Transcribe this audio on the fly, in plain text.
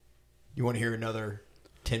You want to hear another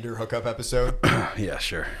Tinder hookup episode? Yeah,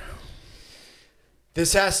 sure.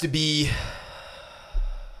 This has to be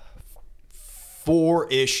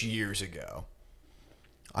 4-ish years ago.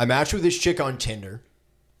 I matched with this chick on Tinder.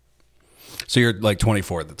 So you're like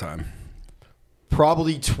 24 at the time.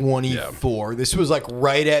 Probably 24. Yeah. This was like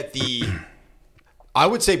right at the, I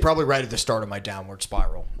would say probably right at the start of my downward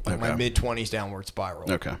spiral. Like my mid-20s downward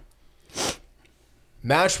spiral. Okay.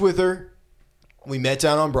 Matched with her. We met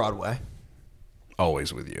down on Broadway.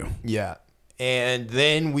 Always with you. Yeah. And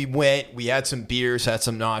then we had some beers, had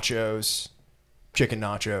some nachos, chicken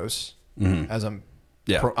nachos, as I'm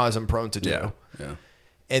prone to do. Yeah.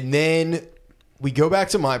 And then we go back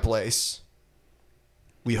to my place.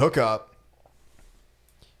 We hook up.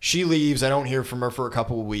 She leaves. I don't hear from her for a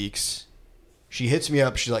couple of weeks. She hits me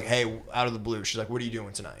up. She's like, hey, out of the blue. She's like, what are you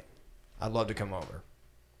doing tonight? I'd love to come over.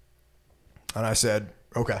 And I said,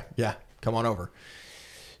 okay, yeah, come on over.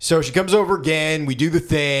 So she comes over again. We do the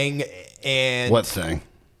thing. And what thing?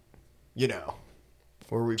 You know,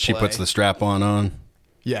 where we She play. puts the strap on.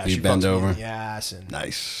 Yeah, you she bend fucks over. me in the ass. And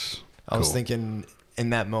nice. I was thinking in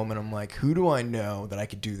that moment, I'm like, who do I know that I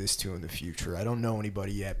could do this to in the future? I don't know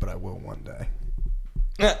anybody yet, but I will one day.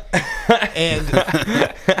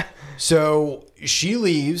 And so she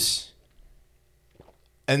leaves.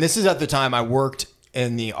 And this is at the time I worked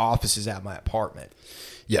in the offices at my apartment.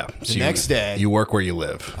 Yeah. The next day. You work where you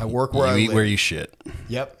live. I work where I live. You eat where you shit.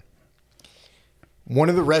 Yep. One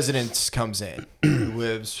of the residents comes in who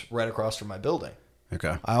lives right across from my building.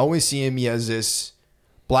 Okay. I always see him. He has this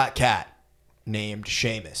black cat named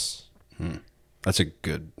Seamus. That's a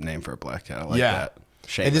good name for a black cat. I like that.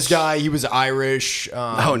 Seamus. And this guy, he was Irish.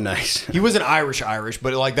 Oh, nice. He wasn't Irish,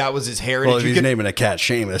 but like that was his heritage. Well, if he's naming a cat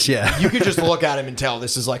Seamus, yeah. You could just look at him and tell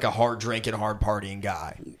this is like a hard drinking, hard partying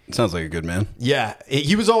guy. Sounds like a good man. Yeah.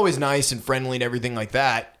 He was always nice and friendly and everything like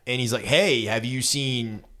that. And he's like, hey, have you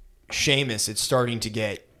seen Seamus? It's starting to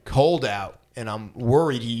get cold out. And I'm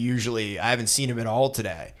worried I haven't seen him at all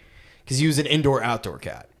today. Because he was an indoor-outdoor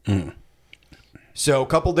cat. So a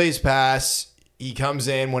couple days pass. He comes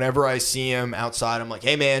in. Whenever I see him outside, I'm like,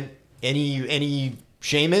 hey, man, any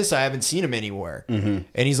Seamus? I haven't seen him anywhere. And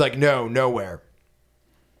he's like, no, nowhere.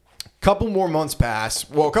 Couple more months pass.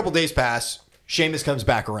 Well, a couple days pass. Seamus comes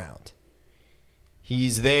back around.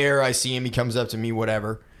 He's there. I see him. He comes up to me,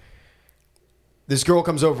 whatever. This girl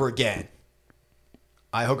comes over again.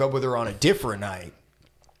 I hook up with her on a different night.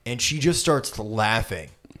 And she just starts laughing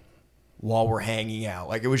while we're hanging out.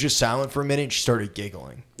 Like, it was just silent for a minute. And she started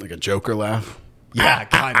giggling. Like a Joker laugh? Yeah,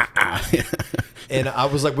 kind of. And I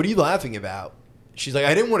was like, what are you laughing about? She's like,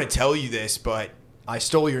 I didn't want to tell you this, but I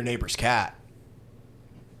stole your neighbor's cat.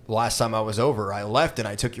 The last time I was over, I left and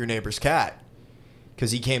I took your neighbor's cat.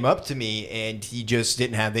 Because he came up to me and he just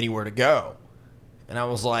didn't have anywhere to go. And I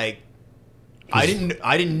was like, I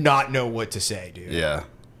did not know what to say, dude. Yeah.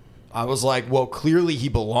 I was like, well, clearly he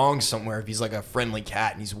belongs somewhere if he's like a friendly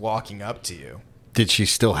cat and he's walking up to you. Did she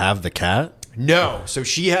still have the cat? No. So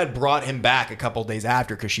she had brought him back a couple days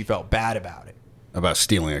after because she felt bad about it. About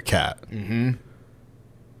stealing a cat.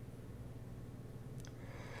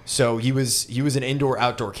 So he was an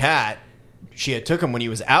indoor-outdoor cat. She had took him when he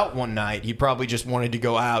was out one night. He probably just wanted to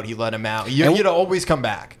go out. He let him out. He'd always come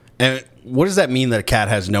back. And what does that mean that a cat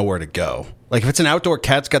has nowhere to go? Like, if it's an outdoor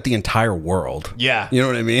cat, it's got the entire world. Yeah. You know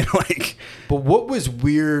what I mean? Like, but what was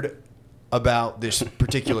weird about this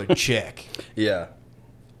particular chick? Yeah.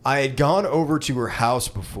 I had gone over to her house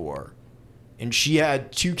before, and she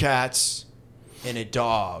had 2 cats and a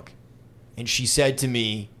dog. And she said to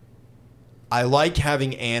me, I like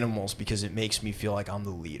having animals because it makes me feel like I'm the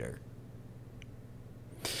leader.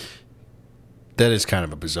 That is kind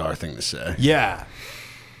of a bizarre thing to say. Yeah.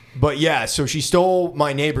 But yeah, so she stole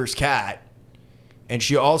my neighbor's cat. And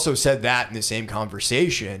she also said that in the same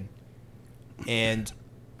conversation. And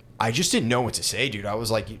I just didn't know what to say, dude. I was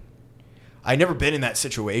like, I'd never been in that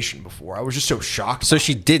situation before. I was just so shocked. So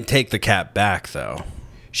she did take the cat back, though.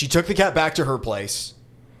 She took the cat back to her place.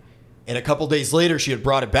 And a couple days later, she had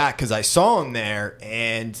brought it back because I saw him there.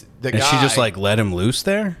 And the guy... And she just, like, let him loose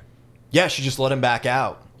there? Yeah, she just let him back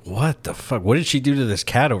out. What the fuck? What did she do to this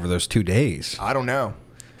cat over those 2 days? I don't know.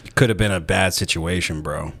 It could have been a bad situation,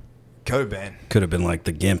 bro. Could have been. Could have been like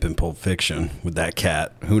the Gimp in Pulp Fiction with that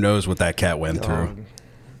cat. Who knows what that cat went through?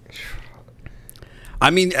 I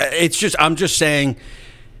mean, I'm just saying,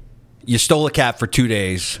 you stole a cat for 2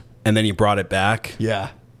 days and then you brought it back. Yeah.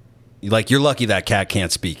 Like, you're lucky that cat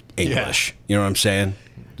can't speak English. Yeah. You know what I'm saying?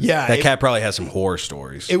 Yeah. That cat probably has some horror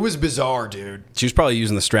stories. It was bizarre, dude. She was probably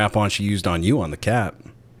using the strap-on she used on you on the cat.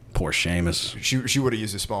 Poor Seamus. She would have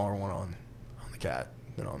used a smaller one on the cat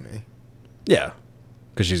than on me. Yeah.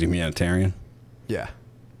 Because she's a humanitarian? Yeah.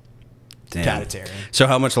 Damn. Catitarian. So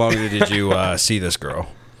how much longer did you see this girl?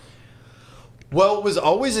 Well, it was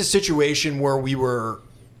always a situation where we were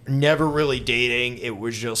never really dating. It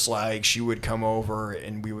was just like she would come over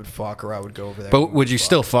and we would fuck, or I would go over there. But would you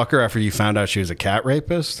still fuck her after you found out she was a cat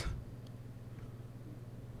rapist?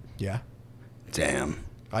 Yeah. Damn.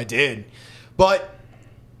 I did. But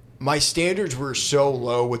my standards were so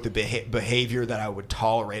low with the behavior that I would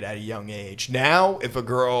tolerate at a young age. Now, if a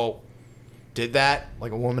girl did that,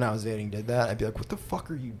 like a woman I was dating did that, I'd be like, what the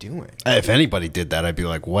fuck are you doing? If anybody did that, I'd be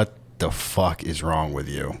like, what the fuck is wrong with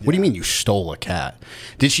you? What do you mean you stole a cat?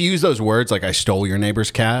 Did she use those words like, I stole your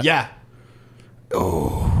neighbor's cat? Yeah.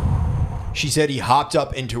 Oh. She said he hopped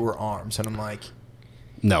up into her arms, and I'm like,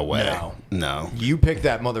 No way. No. you picked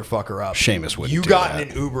that motherfucker up. Seamus wouldn't You do got that.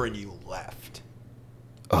 in an Uber and you left.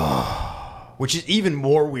 Which is even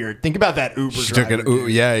more weird. Think about that Uber She took driver, an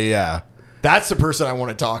dude. yeah. That's the person I want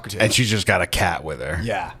to talk to. And she's just got a cat with her.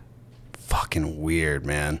 Yeah. Fucking weird,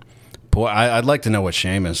 man. Boy, I'd like to know what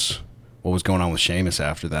was going on with Seamus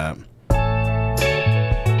after that.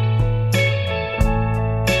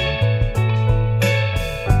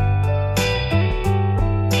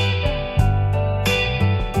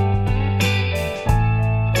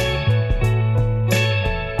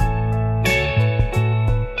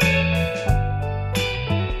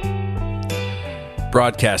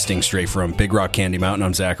 Broadcasting straight from Big Rock Candy Mountain,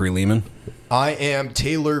 I'm Zachary Lehman. I am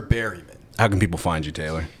Taylor Berryman. How can people find you,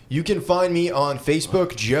 Taylor? You can find me on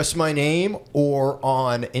Facebook, just my name, or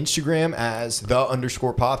on Instagram as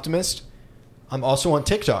 _Poptimist. I'm also on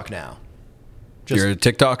TikTok now. You're a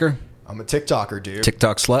TikToker? I'm a TikToker, dude.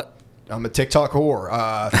 TikTok slut? I'm a TikTok whore.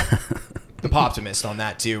 The Poptimist on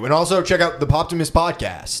that, too. And also check out the Poptimist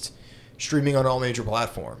podcast, streaming on all major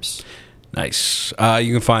platforms. Nice.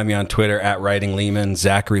 You can find me on Twitter at Writing Lehman,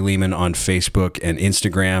 Zachary Lehman on Facebook and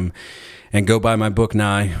Instagram, and go buy my book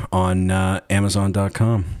Nye on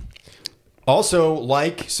Amazon.com. Also,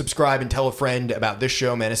 subscribe, and tell a friend about this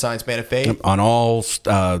show, Man of Science, Man of Faith. On all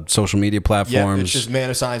social media platforms. Yeah, it's just Man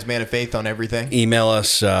of Science, Man of Faith on everything. Email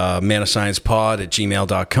us,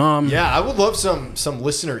 manofsciencepod@gmail.com. Yeah, I would love some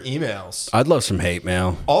listener emails. I'd love some hate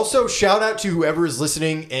mail. Also, shout out to whoever is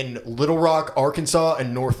listening in Little Rock, Arkansas,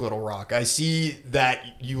 and North Little Rock. I see that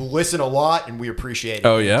you listen a lot, and we appreciate it.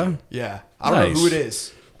 Oh, yeah? Yeah. I don't know who it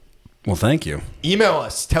is. Well, thank you. Email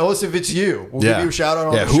us. Tell us if it's you. We'll give you a shout out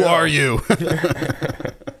on the show. Who are you?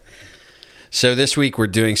 So this week we're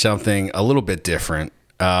doing something a little bit different.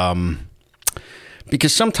 Because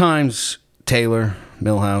sometimes, Taylor,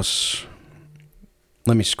 Milhouse,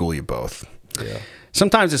 let me school you both. Yeah.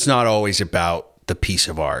 Sometimes it's not always about the piece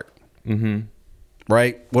of art. Mm-hmm.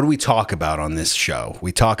 Right? What do we talk about on this show?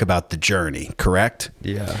 We talk about the journey, correct?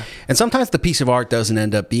 Yeah. And sometimes the piece of art doesn't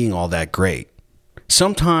end up being all that great.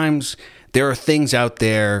 Sometimes there are things out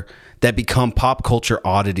there that become pop culture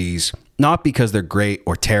oddities, not because they're great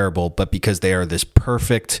or terrible, but because they are this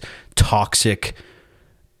perfect, toxic,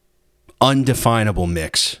 undefinable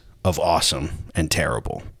mix of awesome and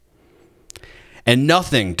terrible. And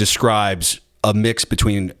nothing describes a mix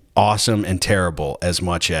between awesome and terrible as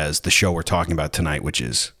much as the show we're talking about tonight, which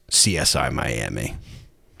is CSI Miami.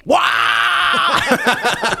 Wow!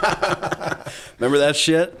 Remember that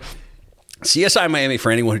shit? CSI Miami,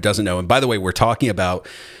 for anyone who doesn't know, and by the way, we're talking about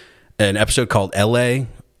an episode called LA,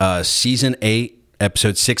 Season 8,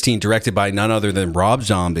 Episode 16, directed by none other than Rob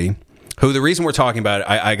Zombie, who the reason we're talking about it,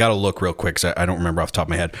 I got to look real quick because I don't remember off the top of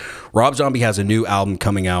my head. Rob Zombie has a new album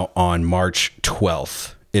coming out on March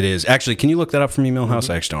 12th. It is. Actually, can you look that up for me, Milhouse?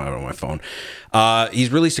 I actually don't have it on my phone.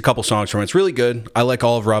 He's released a couple songs from it. It's really good. I like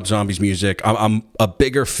all of Rob Zombie's music. I'm a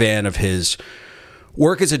bigger fan of his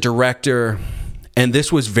work as a director. And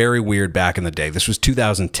this was very weird back in the day. This was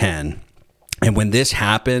 2010. And when this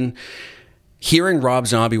happened, hearing Rob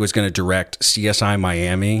Zombie was going to direct CSI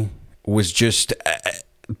Miami was just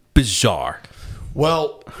bizarre.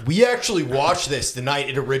 Well, we actually watched this the night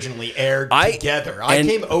it originally aired together. I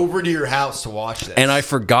came over to your house to watch this. And I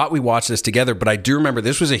forgot we watched this together, but I do remember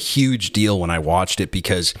this was a huge deal when I watched it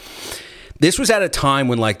because this was at a time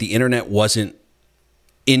when the internet wasn't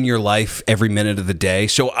in your life every minute of the day.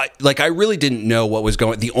 So I really didn't know what was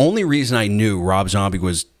going. The only reason I knew Rob Zombie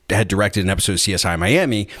had directed an episode of CSI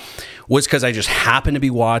Miami was because I just happened to be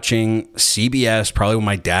watching CBS, probably when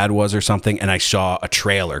my dad was or something, and I saw a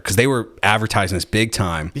trailer because they were advertising this big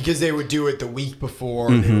time. Because they would do it the week before,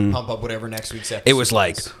 and they would pump up whatever next week's episode. It was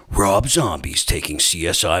like, Rob Zombie's taking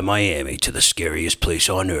CSI Miami to the scariest place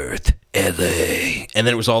on earth, LA. And then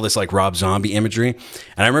it was all this Rob Zombie imagery. And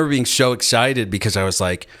I remember being so excited because I was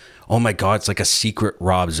like, oh my God, it's like a secret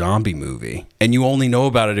Rob Zombie movie. And you only know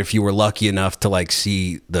about it if you were lucky enough to like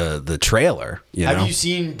see the trailer. Have you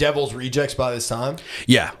seen Devil's Rejects by this time?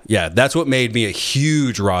 Yeah. That's what made me a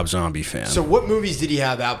huge Rob Zombie fan. So what movies did he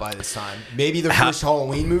have out by this time? Maybe the first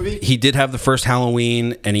Halloween movie? He did have the first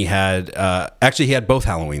Halloween, and he had actually he had both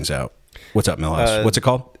Halloweens out. What's up, Millhouse? What's it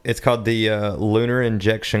called? It's called the Lunar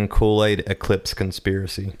Injection Kool-Aid Eclipse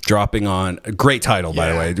Conspiracy. Dropping on a great title,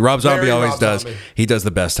 by the way. Rob Zombie always does. He does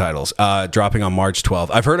the best titles. Dropping on March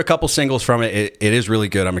 12th. I've heard a couple singles from it. It is really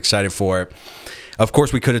good. I'm excited for it. Of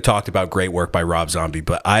course, we could have talked about great work by Rob Zombie,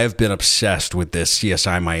 but I have been obsessed with this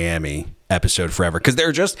CSI Miami episode forever because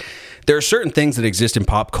there are certain things that exist in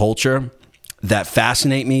pop culture that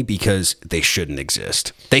fascinate me because they shouldn't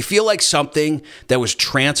exist. They feel like something that was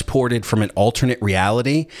transported from an alternate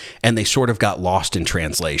reality and they sort of got lost in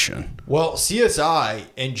translation. Well, CSI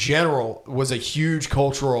in general was a huge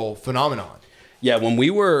cultural phenomenon. Yeah, when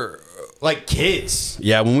we were like kids.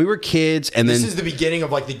 Yeah, when we were kids, and this is the beginning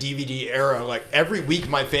of like the DVD era. Like every week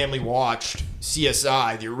my family watched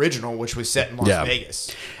CSI, the original, which was set in Las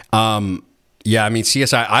Vegas. Yeah, I mean,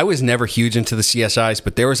 CSI, I was never huge into the CSIs,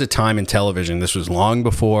 but there was a time in television, this was long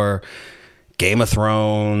before Game of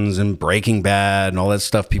Thrones and Breaking Bad and all that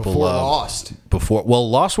stuff people loved.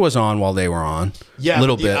 Lost was on while they were on. Yeah, a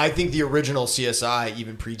little bit. I think the original CSI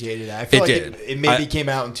even predated that. I feel it maybe came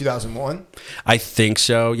out in 2001. I think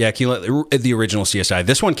so. Yeah, the original CSI.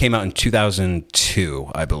 This one came out in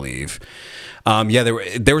 2002, I believe.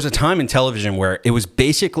 There was a time in television where it was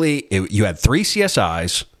basically, you had 3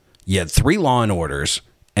 CSIs, you had 3 Law and Orders,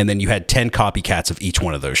 and then you had 10 copycats of each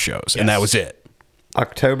one of those shows. Yes. And that was it.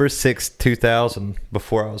 October 6th, 2000,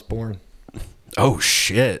 before I was born. Oh,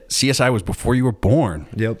 shit. CSI was before you were born.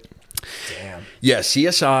 Yep. Damn. Yeah,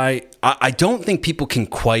 CSI, I don't think people can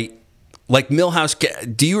quite... Like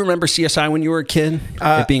Millhouse, do you remember CSI when you were a kid?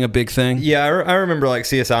 It being a big thing? Yeah, I remember like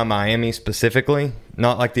CSI Miami specifically,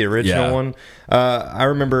 not like the original one. I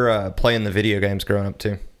remember playing the video games growing up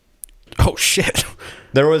too. Oh shit!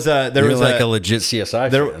 There was a legit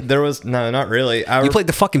CSI. There was not really. You played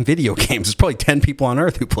the fucking video games. There's probably 10 people on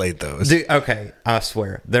Earth who played those. Dude, okay, I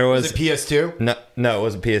swear there was. Was it PS2? No, it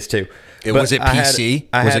wasn't PS2. Was it PC?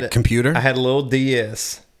 Was it computer? I had a little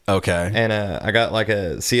DS. Okay. And I got like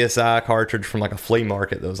a CSI cartridge from like a flea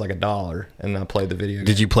market that was like $1, and I played the video game.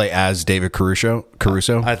 Did you play as David Caruso?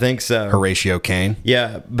 I think so. Horatio Caine?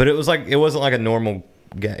 Yeah, but it wasn't like a normal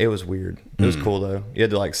game. It was weird. It was cool though. You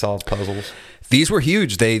had to like solve puzzles. These were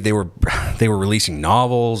huge. They were releasing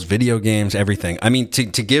novels, video games, everything. I mean, to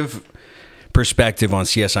give perspective on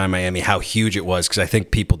CSI Miami, how huge it was, because I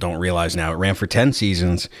think people don't realize now, it ran for 10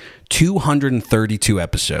 seasons, 232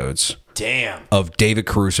 episodes. Damn. Of David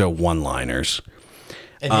Caruso one-liners.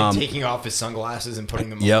 And him taking off his sunglasses and putting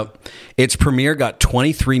them on. Yep. Its premiere got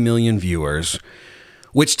 23 million viewers,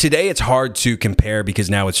 which today it's hard to compare because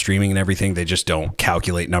now it's streaming and everything. They just don't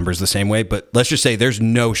calculate numbers the same way. But let's just say there's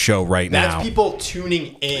no show now. That's people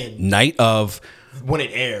tuning in. Night of. When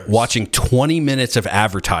it airs. Watching 20 minutes of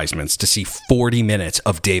advertisements to see 40 minutes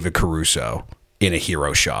of David Caruso in a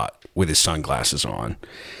hero shot with his sunglasses on.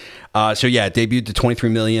 So yeah, it debuted to 23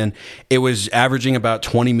 million. It was averaging about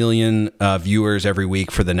 20 million viewers every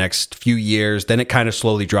week for the next few years. Then it kind of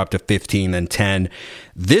slowly dropped to 15, then 10.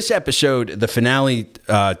 This episode, the finale,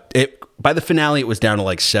 by the finale, it was down to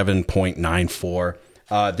like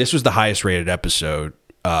 7.94. This was the highest rated episode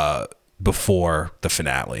before the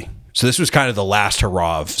finale. So this was kind of the last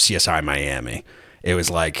hurrah of CSI Miami. It was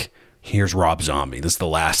like, here's Rob Zombie. This is the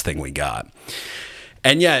last thing we got.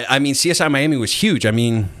 And yeah, I mean, CSI Miami was huge. I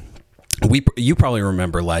mean, you probably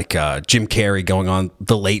remember like Jim Carrey going on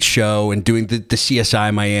The Late Show and doing the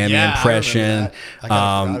CSI Miami impression. I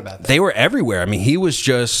forgot about that. They were everywhere. I mean, he was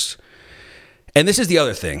just... And this is the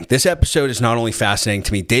other thing. This episode is not only fascinating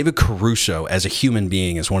to me, David Caruso as a human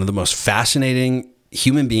being is one of the most fascinating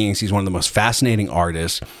human beings. He's one of the most fascinating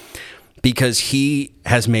artists because he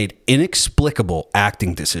has made inexplicable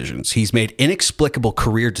acting decisions. He's made inexplicable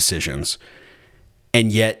career decisions,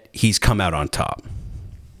 and yet he's come out on top.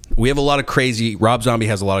 We have a lot of crazy, Rob Zombie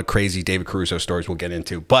has a lot of crazy David Caruso stories we'll get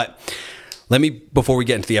into. But before we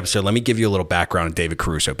get into the episode, let me give you a little background on David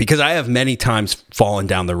Caruso, because I have many times fallen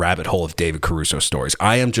down the rabbit hole of David Caruso stories.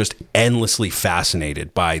 I am just endlessly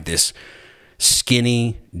fascinated by this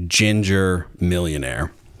skinny, ginger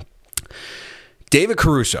millionaire. David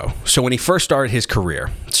Caruso, so when he first started his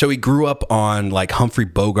career, so he grew up on like Humphrey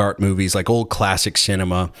Bogart movies, like old classic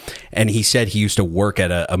cinema, and he said he used to work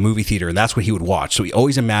at a movie theater, and that's what he would watch. So he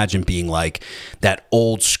always imagined being like that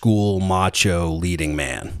old school macho leading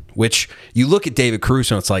man, which you look at David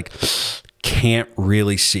Caruso, it's like, can't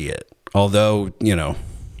really see it. Although, you know,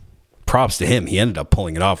 props to him. He ended up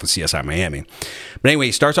pulling it off with CSI Miami. But anyway,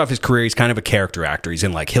 he starts off his career. He's kind of a character actor. He's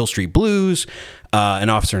in like Hill Street Blues, An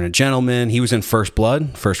Officer and a Gentleman. He was in First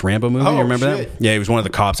Blood, first Rambo movie. You remember that? Yeah, he was one of the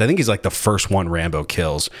cops. I think he's like the first one Rambo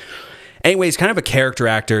kills. Anyway, he's kind of a character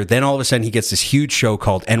actor. Then all of a sudden he gets this huge show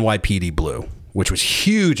called NYPD Blue, which was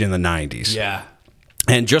huge in the 90s. Yeah.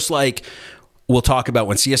 And just like we'll talk about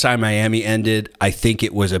when CSI Miami ended, I think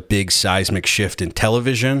it was a big seismic shift in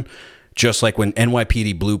television. Just like when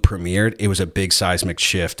NYPD Blue premiered, it was a big seismic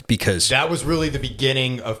shift because that was really the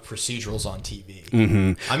beginning of procedurals on TV.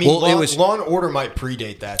 Mm-hmm. I mean, Law and Order might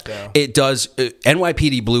predate that, though. It does.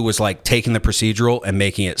 NYPD Blue was like taking the procedural and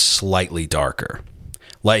making it slightly darker.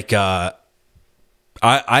 Like, I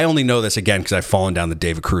only know this again because I've fallen down the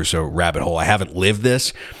David Caruso rabbit hole. I haven't lived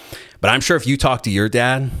this, but I'm sure if you talk to your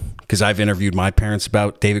dad, because I've interviewed my parents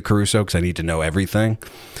about David Caruso because I need to know everything.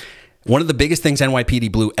 One of the biggest things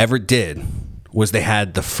NYPD Blue ever did was they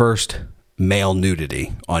had the first male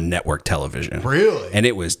nudity on network television. Really? And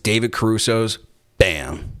it was David Caruso's,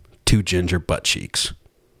 bam, 2 ginger butt cheeks.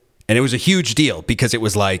 And it was a huge deal because it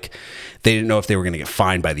was like they didn't know if they were going to get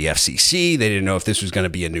fined by the FCC. They didn't know if this was going to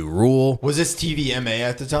be a new rule. Was this TVMA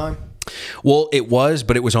at the time? Well, it was,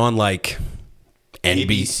 but it was on like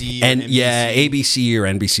ABC and NBC. Yeah, ABC or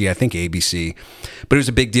NBC. I think ABC. But it was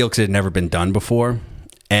a big deal because it had never been done before.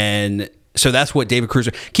 And so that's what David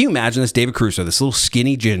Caruso... Can you imagine this? David Caruso, this little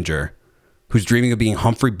skinny ginger who's dreaming of being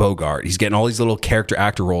Humphrey Bogart. He's getting all these little character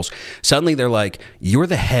actor roles. Suddenly they're like, you're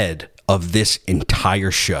the head of this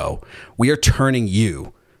entire show. We are turning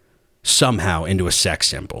you somehow into a sex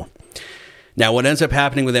symbol. Now, what ends up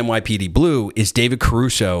happening with NYPD Blue is David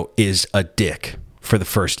Caruso is a dick for the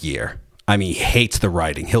first year. I mean, he hates the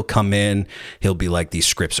writing. He'll come in, he'll be like, these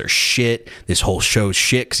scripts are shit. This whole show's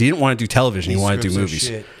shit. Because he didn't want to do television. He wanted to do movies.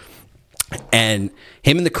 And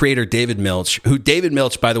him and the creator, David Milch, who David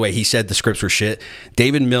Milch, by the way, he said the scripts were shit.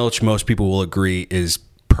 David Milch, most people will agree, is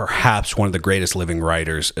perhaps one of the greatest living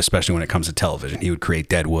writers, especially when it comes to television. He would create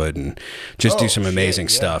Deadwood and just do some amazing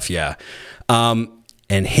stuff. Yeah.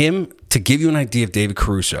 And him, to give you an idea of David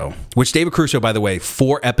Caruso, which David Caruso, by the way,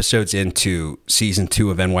 4 episodes into season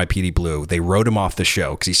 2 of NYPD Blue, they wrote him off the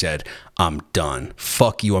show because he said, I'm done.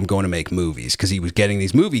 Fuck you. I'm going to make movies, because he was getting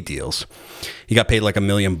these movie deals. He got paid like $1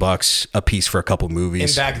 million a piece for a couple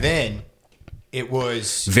movies. And back then, it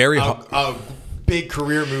was very a big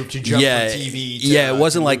career move to jump from TV to it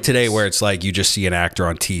wasn't like movies. today where it's like you just see an actor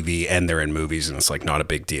on TV and they're in movies and it's like not a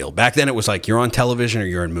big deal. Back then it was like you're on television or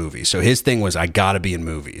you're in movies. So his thing was, I gotta be in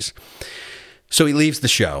movies. So he leaves the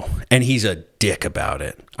show and he's a dick about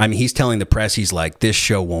it. I mean, he's telling the press, he's like, this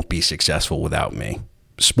show won't be successful without me.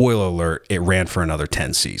 Spoiler alert, it ran for another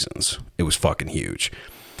 10 seasons. It was fucking huge.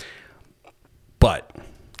 But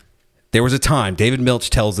there was a time, David Milch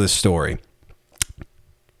tells this story.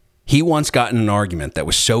 He once got in an argument that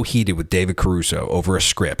was so heated with David Caruso over a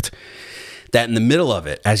script that in the middle of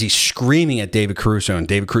it, as he's screaming at David Caruso and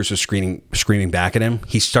David Caruso screaming back at him,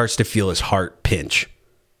 he starts to feel his heart pinch.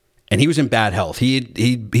 And he was in bad health.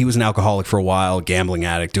 He was an alcoholic for a while, gambling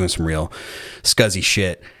addict, doing some real scuzzy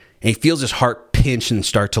shit. And he feels his heart pinch and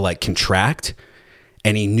start to like contract.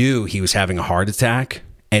 And he knew he was having a heart attack.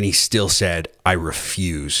 And he still said, I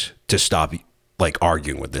refuse to stop like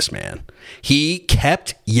arguing with this man. He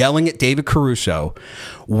kept yelling at David Caruso,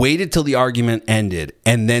 waited till the argument ended,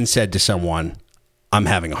 and then said to someone, I'm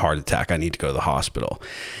having a heart attack. I need to go to the hospital.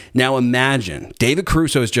 Now imagine, David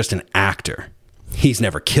Caruso is just an actor. He's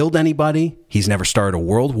never killed anybody. He's never started a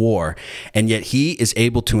world war. And yet he is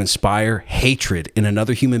able to inspire hatred in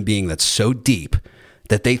another human being that's so deep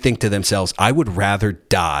that they think to themselves, I would rather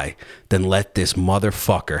die than let this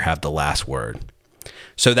motherfucker have the last word.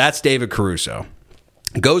 So that's David Caruso.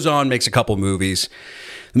 Goes on, makes a couple movies.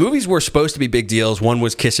 The movies were supposed to be big deals. One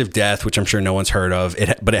was Kiss of Death, which I'm sure no one's heard of.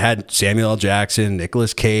 But it had Samuel L. Jackson,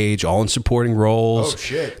 Nicolas Cage, all in supporting roles. Oh,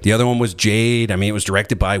 shit. The other one was Jade. I mean, it was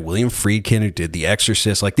directed by William Friedkin, who did The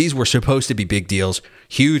Exorcist. Like, these were supposed to be big deals.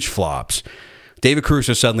 Huge flops. David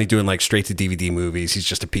Caruso suddenly doing, like, straight-to-DVD movies. He's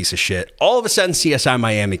just a piece of shit. All of a sudden, CSI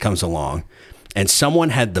Miami comes along. And someone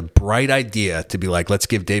had the bright idea to be like, let's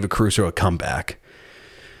give David Caruso a comeback.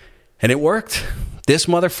 And it worked. This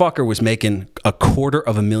motherfucker was making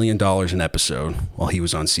 $250,000 an episode while he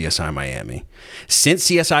was on CSI Miami. Since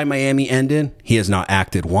CSI Miami ended, he has not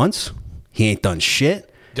acted once. He ain't done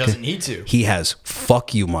shit. Doesn't need to. He has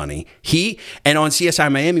fuck you money. And on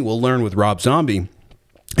CSI Miami, we'll learn with Rob Zombie,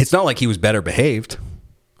 it's not like he was better behaved.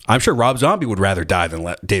 I'm sure Rob Zombie would rather die than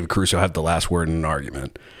let David Caruso have the last word in an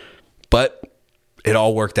argument. But it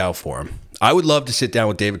all worked out for him. I would love to sit down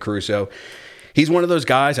with David Caruso. He's one of those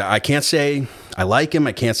guys, I can't say I like him.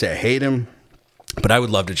 I can't say I hate him. But I would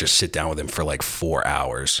love to just sit down with him for like 4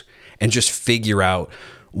 hours and just figure out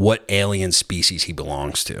what alien species he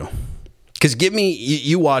belongs to. Because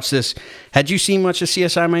you watch this. Had you seen much of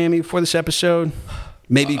CSI Miami before this episode?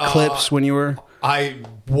 Maybe clips when you were... I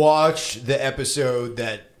watched the episode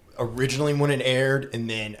that originally when it aired, and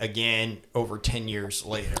then again over 10 years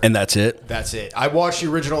later. And that's it? That's it. I watched the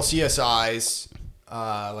original CSIs,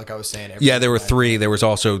 like I was saying. Yeah, there were 3. There was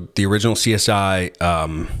also the original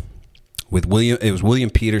CSI with William. It was William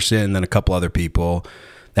Peterson, then a couple other people.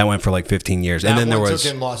 That went for like 15 years. And then there was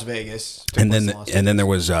took in Las Vegas. And then there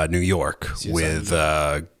was New York CSI with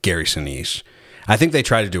Gary Sinise. I think they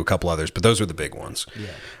tried to do a couple others, but those were the big ones.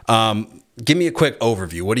 Yeah. Give me a quick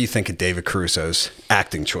overview. What do you think of David Caruso's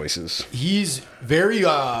acting choices? He's very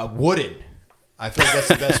wooden. I think that's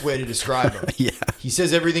the best way to describe him. Yeah. He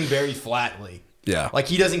says everything very flatly. Yeah. Like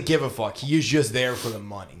he doesn't give a fuck. He is just there for the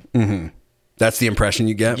money. Mm-hmm. That's the impression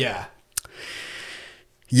you get? Yeah.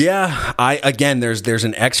 Yeah. There's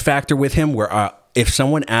an X factor with him where if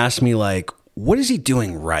someone asked me like, what is he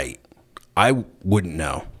doing right? I wouldn't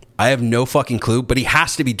know. I have no fucking clue, but he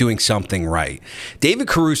has to be doing something right. David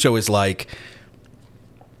Caruso is like,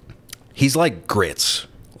 he's like grits.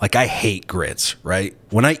 Like I hate grits, right?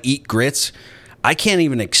 When I eat grits, I can't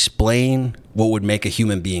even explain what would make a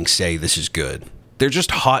human being say this is good. They're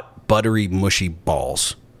just hot, buttery, mushy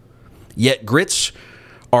balls. Yet grits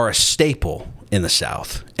are a staple in the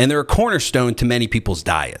South, and they're a cornerstone to many people's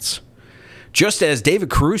diets. Just as David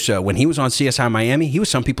Caruso, when he was on CSI Miami, he was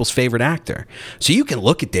some people's favorite actor. So you can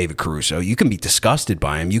look at David Caruso, you can be disgusted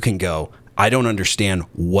by him, you can go, I don't understand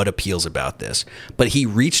what appeals about this. But he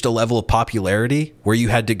reached a level of popularity where you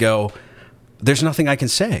had to go, there's nothing I can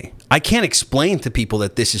say. I can't explain to people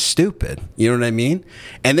that this is stupid. You know what I mean?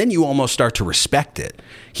 And then you almost start to respect it.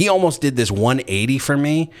 He almost did this 180 for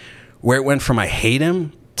me, where it went from I hate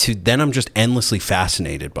him to then I'm just endlessly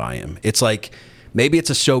fascinated by him. It's like, maybe it's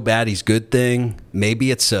a so bad he's good thing.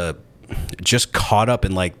 Maybe it's a just caught up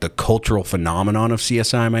in like the cultural phenomenon of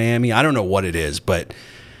CSI Miami. I don't know what it is, but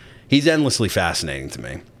he's endlessly fascinating to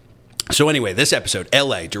me. So anyway, this episode,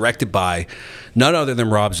 L.A., directed by none other than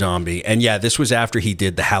Rob Zombie. And yeah, this was after he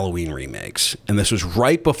did the Halloween remakes. And this was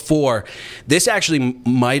right before. This actually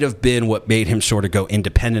might have been what made him sort of go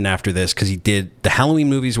independent after this, because he did the Halloween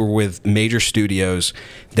movies were with major studios.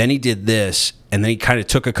 Then he did this, and then he kind of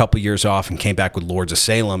took a couple years off and came back with Lords of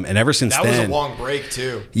Salem. And ever since then... That was a long break,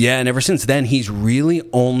 too. Yeah, and ever since then, he's really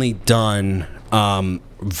only done...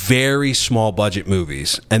 very small budget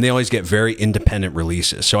movies, and they always get very independent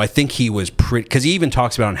releases. So I think he was pretty, because he even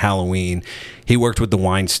talks about on Halloween, he worked with the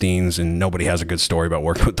Weinsteins, and nobody has a good story about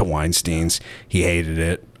working with the Weinsteins. He hated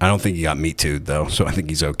it. I don't think he got Me Too'd though, so I think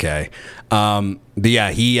he's okay. But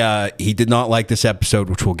yeah, he did not like this episode,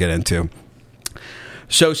 which we'll get into.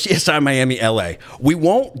 So CSI Miami, LA. We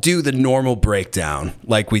won't do the normal breakdown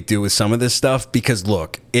like we do with some of this stuff, because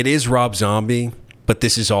look, it is Rob Zombie, but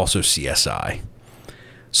this is also CSI.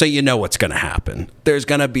 So you know what's going to happen. There's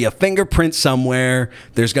going to be a fingerprint somewhere.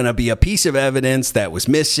 There's going to be a piece of evidence that was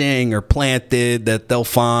missing or planted that they'll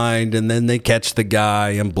find, and then they catch the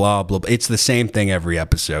guy and blah, blah, blah. It's the same thing every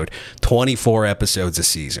episode. 24 episodes a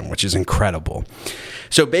season, which is incredible.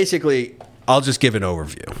 So basically, I'll just give an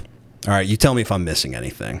overview. All right, you tell me if I'm missing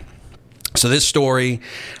anything. So this story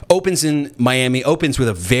opens in Miami, opens with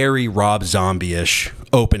a very Rob Zombie-ish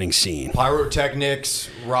opening scene. Pyrotechnics,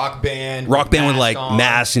 rock band. Rock band with like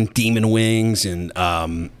masks and demon wings, and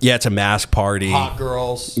yeah, it's a mask party. Hot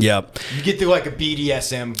girls. Yep. You get to like a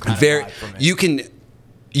BDSM kind very, of vibe from it.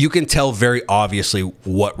 You can tell very obviously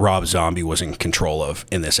what Rob Zombie was in control of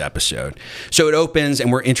in this episode. So it opens,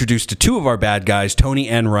 and we're introduced to two of our bad guys, Tony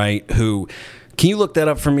Enright, who... Can you look that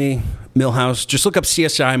up for me, Millhouse? Just look up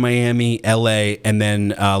CSI Miami, LA, and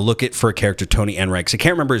then look it for a character, Tony Enright. 'Cause I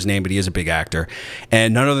can't remember his name, but he is a big actor.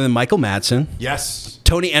 And none other than Michael Madsen. Yes.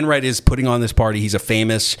 Tony Enright is putting on this party. He's a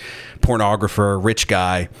famous pornographer, rich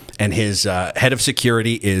guy. And his head of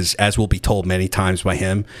security is, as will be told many times by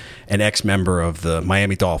him, an ex-member of the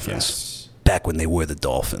Miami Dolphins. Yes. Back when they were the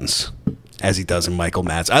Dolphins. As he does in Michael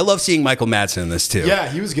Madsen. I love seeing Michael Madsen in this too. Yeah,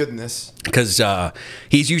 he was good in this. Because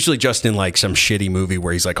he's usually just in like some shitty movie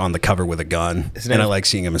where he's like on the cover with a gun. And I like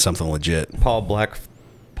seeing him in something legit. Paul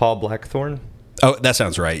Blackthorne? Oh, that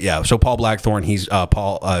sounds right. Yeah. So Paul Blackthorne, he's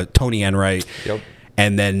Tony Enright. Yep.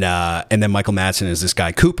 And then Michael Madsen is this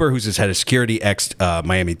guy Cooper, who's his head of security, ex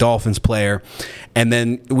Miami Dolphins player. And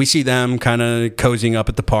then we see them kind of cozying up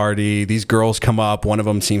at the party. These girls come up. One of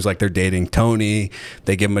them seems like they're dating Tony.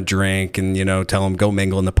 They give him a drink and, tell him go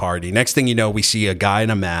mingle in the party. Next thing you know, we see a guy in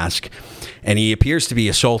a mask, and he appears to be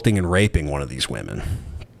assaulting and raping one of these women.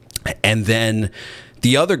 And then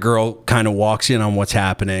The other girl kind of walks in on what's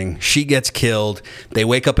happening. She gets killed. They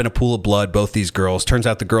wake up in a pool of blood, both these girls. Turns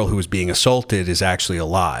out the girl who was being assaulted is actually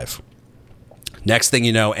alive. Next thing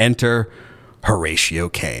you know, enter Horatio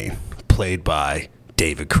Caine, played by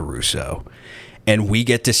David Caruso. And we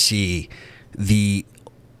get to see the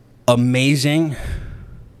amazing,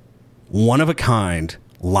 one-of-a-kind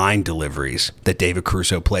line deliveries that David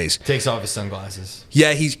Caruso plays. Takes off his sunglasses.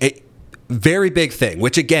 Yeah, he's a very big thing,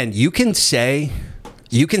 which again, you can say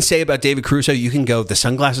about David Caruso, you can go, the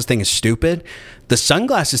sunglasses thing is stupid. The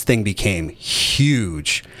sunglasses thing became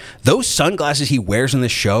huge. Those sunglasses he wears in the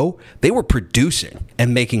show, they were producing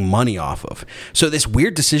and making money off of. So this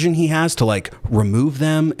weird decision he has to like remove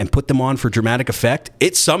them and put them on for dramatic effect,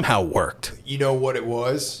 it somehow worked. You know what it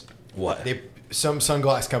was? What? Some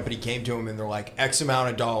sunglass company came to him and they're like, X amount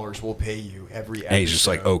of dollars we'll pay you every episode. And he's just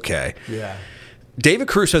like, okay. Yeah. David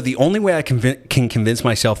Caruso, the only way I can convince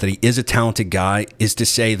myself that he is a talented guy is to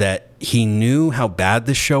say that he knew how bad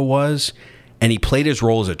this show was, and he played his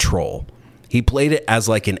role as a troll. He played it as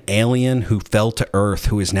like an alien who fell to Earth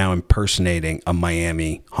who is now impersonating a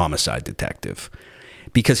Miami homicide detective.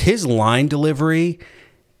 Because his line delivery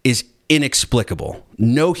is inexplicable.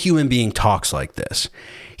 No human being talks like this.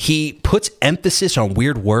 He puts emphasis on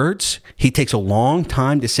weird words. He takes a long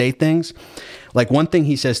time to say things. Like one thing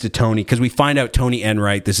he says to Tony, because we find out Tony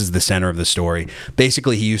Enright, this is the center of the story.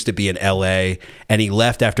 Basically, he used to be in L.A. and he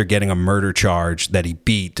left after getting a murder charge that he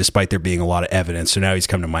beat, despite there being a lot of evidence. So now he's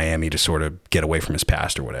come to Miami to sort of get away from his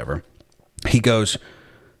past or whatever. He goes,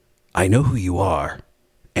 I know who you are,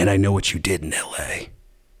 and I know what you did in L.A.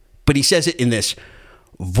 But he says it in this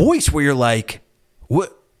voice where you're like,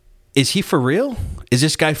 what? Is he for real? Is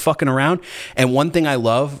this guy fucking around? And one thing I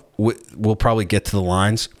love, we'll probably get to the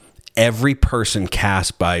lines, every person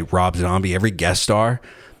cast by Rob Zombie, every guest star,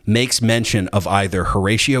 makes mention of either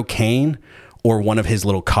Horatio Caine or one of his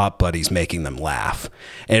little cop buddies making them laugh.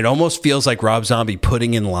 And it almost feels like Rob Zombie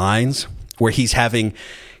putting in lines where he's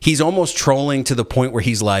almost trolling to the point where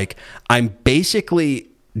he's like, I'm basically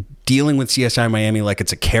dealing with CSI Miami like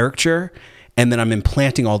it's a caricature, and then I'm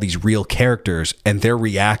implanting all these real characters, and they're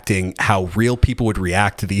reacting how real people would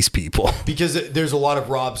react to these people. Because there's a lot of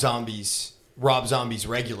Rob Zombie's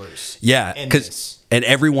regulars. Yeah, and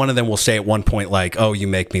every one of them will say at one point like, oh, you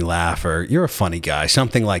make me laugh, or you're a funny guy,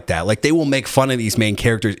 something like that. Like they will make fun of these main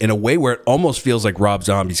characters in a way where it almost feels like Rob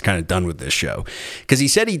Zombie's kind of done with this show. Because he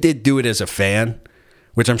said he did do it as a fan,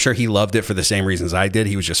 which I'm sure he loved it for the same reasons I did.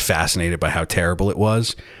 He was just fascinated by how terrible it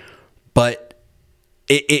was. But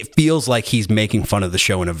it feels like he's making fun of the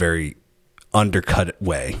show in a very undercut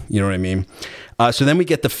way. You know what I mean? So then we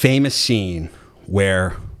get the famous scene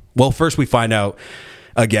where, well, first we find out,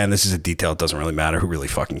 again, this is a detail. It doesn't really matter. Who really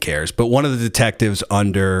fucking cares? But one of the detectives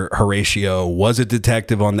under Horatio was a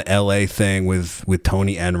detective on the LA thing with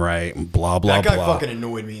Tony Enright and blah, blah, blah. That guy fucking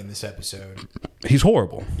annoyed me in this episode. He's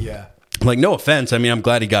horrible. Yeah. Like, no offense. I mean, I'm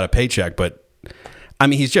glad he got a paycheck, but I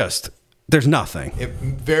mean, there's nothing.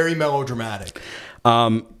 Very melodramatic.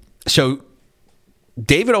 So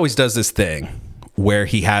David always does this thing where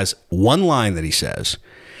he has one line that he says,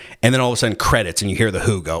 and then all of a sudden credits, and you hear the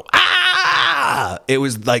Who go, ah! It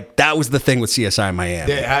was like, that was the thing with CSI Miami.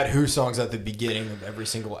 They had Who songs at the beginning of every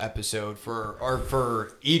single episode.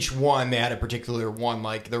 For each one, they had a particular one.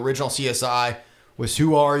 Like the original CSI was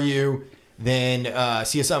Who Are You? Then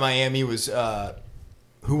CSI Miami was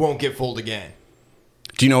Who Won't Get Fooled Again.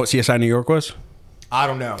 Do you know what CSI New York was? I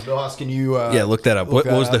don't know. Ross, can you... yeah, look that up. What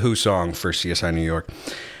was the Who song for CSI New York?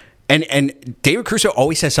 And David Caruso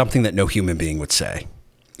always says something that no human being would say.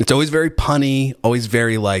 It's always very punny, always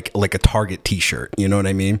very like a Target t-shirt. You know what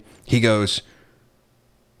I mean? He goes,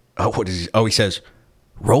 he says,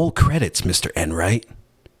 roll credits, Mr. Enright.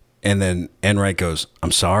 And then Enright goes,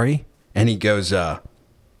 I'm sorry. And he goes,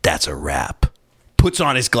 that's a wrap. Puts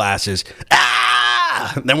on his glasses.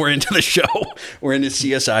 Then we're into the show. We're into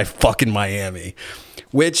CSI fucking Miami,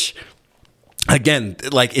 which, again,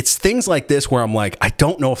 like it's things like this where I'm like, I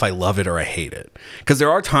don't know if I love it or I hate it. Because there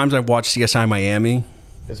are times I've watched CSI Miami.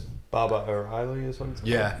 Is Baba O'Reilly or something?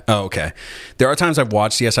 Yeah. Oh, okay. There are times I've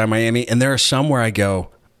watched CSI Miami, and there are some where I go,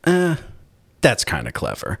 that's kind of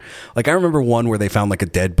clever. Like I remember one where they found like a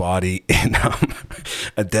dead body in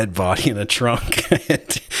a trunk.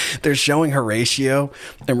 And they're showing Horatio,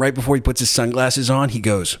 and right before he puts his sunglasses on, he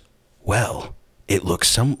goes, "Well, it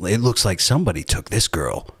looks like somebody took this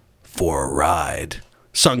girl for a ride."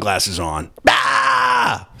 Sunglasses on.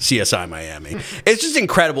 Ah! CSI Miami. It's just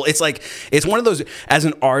incredible. It's like it's one of those. As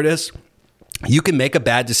an artist, you can make a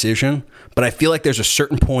bad decision, but I feel like there's a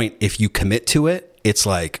certain point if you commit to it, it's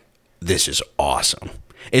like, this is awesome.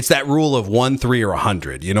 It's that rule of 1, 3, or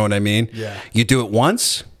 100. You know what I mean? Yeah. You do it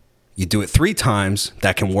once, you do it 3 times,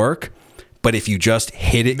 that can work. But if you just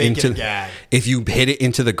hit it if you hit it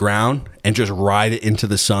into the ground and just ride it into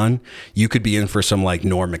the sun, you could be in for some like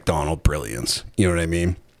Norm Macdonald brilliance. You know what I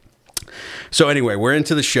mean? So anyway, we're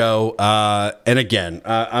into the show, and again,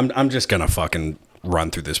 I'm just gonna fucking run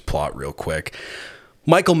through this plot real quick.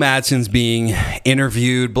 Michael Madsen's being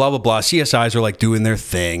interviewed, blah, blah, blah. CSIs are like doing their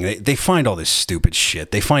thing. They find all this stupid shit.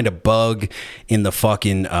 They find a bug in the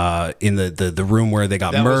fucking, in the room where they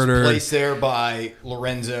got murdered. That was placed there by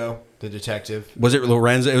Lorenzo, the detective. Was it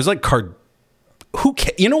Lorenzo? It was like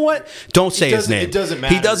you know what? Don't say his name. It doesn't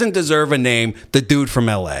matter. He doesn't deserve a name. The dude from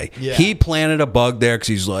LA. Yeah. He planted a bug there because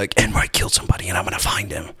he's like, Enright killed somebody and I'm going to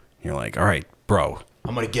find him. You're like, all right, bro.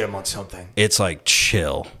 I'm going to get him on something. It's like,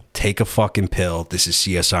 chill. Take a fucking pill. This is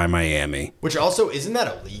CSI Miami. Which also, isn't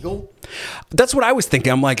that illegal? That's what I was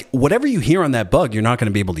thinking. I'm like, whatever you hear on that bug, you're not going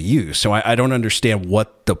to be able to use. So I don't understand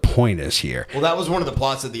what the point is here. Well, that was one of the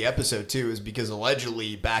plots of the episode, too, is because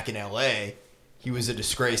allegedly back in L.A., he was a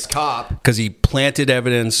disgraced cop. Because he planted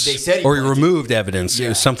evidence. They said he removed evidence. Yeah. It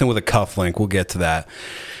was something with a cufflink. We'll get to that.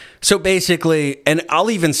 So basically, and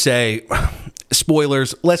I'll even say...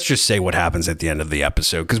 Spoilers, let's just say what happens at the end of the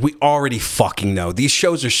episode, because we already fucking know. These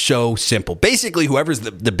shows are so simple. Basically, whoever's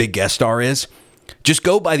the big guest star is, just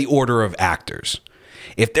go by the order of actors.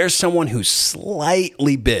 If there's someone who's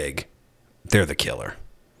slightly big, they're the killer.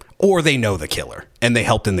 Or they know the killer, and they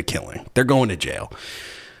helped in the killing. They're going to jail.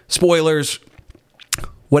 Spoilers,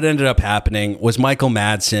 what ended up happening was Michael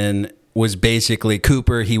Madsen was basically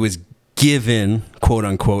Cooper. He was given, quote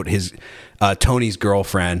unquote, his... Tony's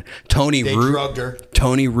girlfriend. They drugged her.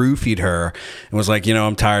 Tony roofied her and was like,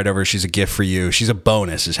 I'm tired of her. She's a gift for you. She's a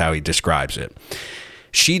bonus is how he describes it.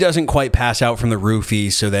 She doesn't quite pass out from the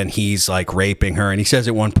roofie, so then he's like raping her. And he says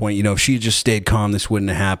at one point, if she had just stayed calm, this wouldn't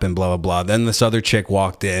have happened, blah, blah, blah. Then this other chick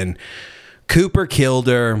walked in. Cooper killed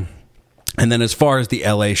her. And then as far as the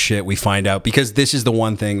LA shit, we find out, because this is the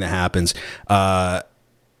one thing that happens,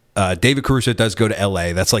 David Caruso does go to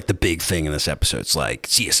LA. That's like the big thing in this episode. It's like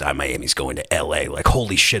CSI Miami's going to LA. Like,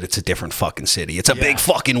 holy shit, it's a different fucking city. It's a big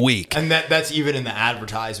fucking week. And that's even in the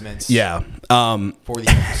advertisements. Yeah. For the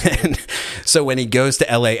episode. So when he goes to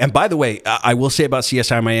LA, and by the way, I will say about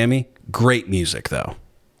CSI Miami, great music though.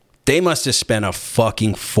 They must have spent a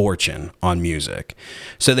fucking fortune on music.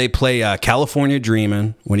 So they play California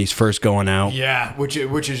Dreamin' when he's first going out. Yeah, which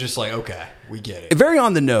is just like, okay, we get it. Very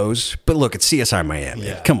on the nose, but look, it's CSI Miami.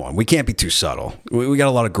 Yeah. Come on, we can't be too subtle. We got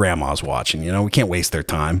a lot of grandmas watching, we can't waste their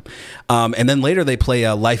time. And then later they play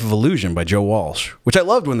Life of Illusion by Joe Walsh, which I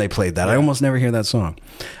loved when they played that. Yeah. I almost never hear that song.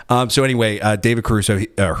 So anyway, David Caruso,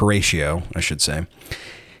 Horatio, I should say.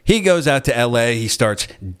 He goes out to L.A. He starts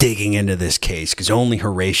digging into this case because only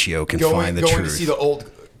Horatio can find the truth. Going to see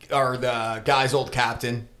the guy's old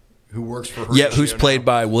captain who works for Horatio. Yeah, who's played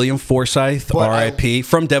by William Forsythe, R.I.P.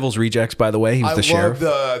 From Devil's Rejects, by the way. He was the sheriff. I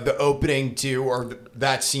love the opening too, or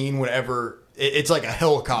that scene whenever it's like a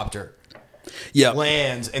helicopter. Yeah,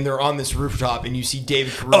 lands and they're on this rooftop, and you see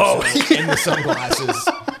David Caruso in the sunglasses.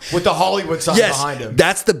 With the Hollywood sign behind him.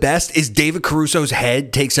 That's the best, is David Caruso's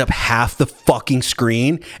head takes up half the fucking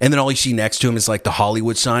screen, and then all you see next to him is like the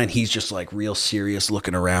Hollywood sign. He's just like real serious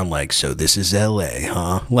looking around like, so this is LA,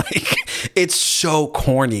 huh? Like, it's so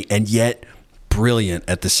corny and yet brilliant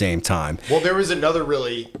at the same time. Well, there was another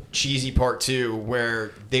really cheesy part too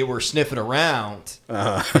where they were sniffing around.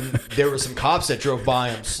 And there were some cops that drove by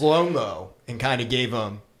him slow-mo and kind of gave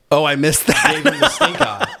him... Oh, I missed that. Gave him the stink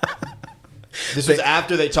eye. This was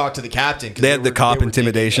after they talked to the captain. They had the cop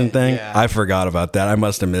intimidation thing. Yeah. I forgot about that. I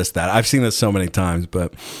must have missed that. I've seen this so many times.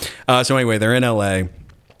 But so anyway, they're in LA.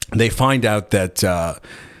 They find out that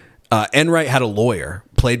Enright had a lawyer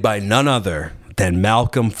played by none other than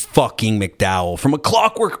Malcolm fucking McDowell from A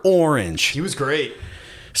Clockwork Orange. He was great.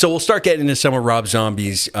 So we'll start getting into some of Rob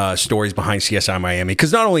Zombie's stories behind CSI Miami,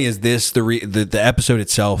 because not only is this the episode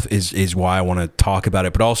itself is why I want to talk about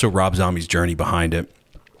it, but also Rob Zombie's journey behind it.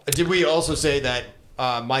 Did we also say that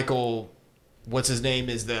Michael, what's his name,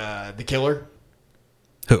 is the killer?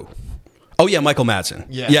 Who? Oh, yeah, Michael Madsen.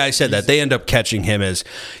 Yeah, I said that. They end up catching him as,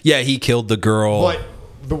 he killed the girl. But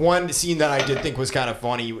the one scene that I did think was kind of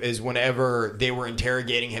funny is whenever they were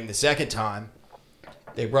interrogating him the second time,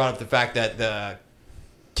 they brought up the fact that the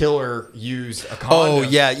killer used a condom. Oh,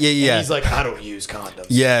 yeah. And he's like, I don't use condoms.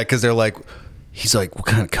 Yeah, because he's like, what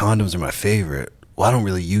kind of condoms are my favorite? Well, I don't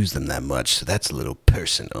really use them that much, so that's a little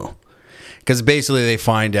personal. Because basically they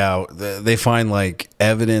find like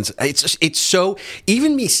evidence. It's so,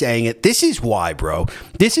 even me saying it, this is why, bro.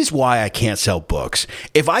 This is why I can't sell books.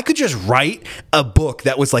 If I could just write a book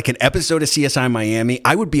that was like an episode of CSI Miami,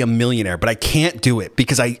 I would be a millionaire, but I can't do it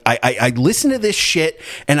because I listen to this shit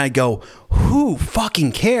and I go, who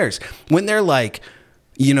fucking cares? When they're like,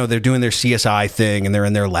 you know, they're doing their CSI thing and they're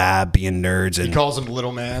in their lab being nerds. And he calls him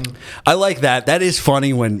little man. I like that. That is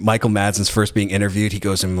funny when Michael Madsen's first being interviewed. He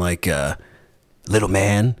goes him like, little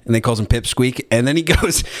man. And they calls him Pipsqueak. And then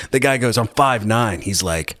the guy goes, I'm 5'9". He's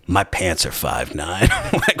like, my pants are 5'9".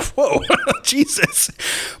 I'm like, whoa, Jesus.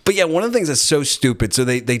 But yeah, one of the things that's so stupid. So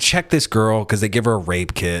they check this girl because they give her a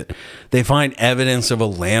rape kit. They find evidence of a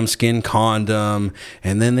lambskin condom.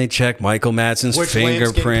 And then they check Michael Madsen's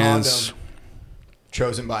fingerprints.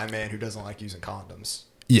 Chosen by a man who doesn't like using condoms.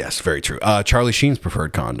 Yes, very true. Charlie Sheen's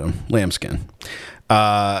preferred condom, lambskin.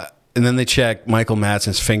 And then they check Michael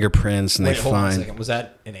Madsen's fingerprints, and hold on a second. Was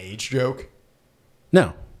that an age joke?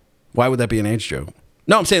 No. Why would that be an age joke?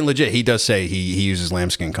 No, I'm saying legit. He does say he uses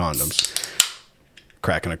lambskin condoms.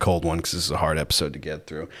 Cracking a cold one because this is a hard episode to get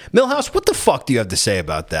through. Millhouse, what the fuck do you have to say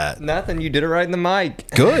about that? Nothing. You did it right in the mic.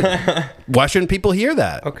 Good. Why shouldn't people hear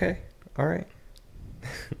that? Okay. All right.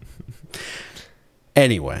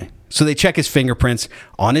 Anyway, so they check his fingerprints.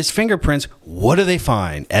 On his fingerprints, what do they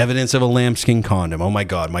find? Evidence of a lambskin condom. Oh my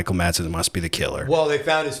God, Michael Madsen must be the killer. Well, they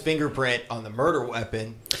found his fingerprint on the murder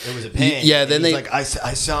weapon. It was a pen. Yeah, then they like, I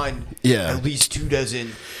signed at least 2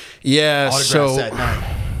 dozen autographs that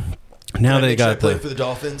night. Now they got play for the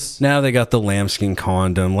Dolphins. Now they got the lambskin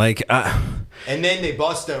condom. Like, and then they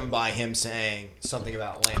bust him by him saying something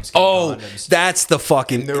about lambskin condoms. That's the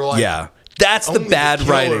fucking That's the bad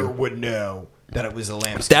writing. Would know that it was a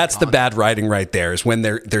lambskin. That's condom. The bad writing right there. Is when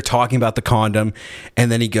they're talking about the condom, and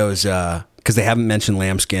then he goes because they haven't mentioned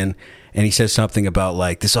lambskin, and he says something about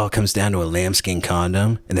like this all comes down to a lambskin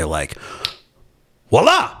condom, and they're like,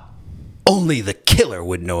 voila! Only the killer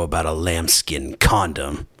would know about a lambskin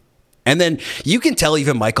condom. And then you can tell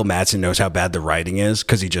even Michael Madsen knows how bad the writing is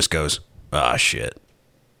because he just goes, ah, shit.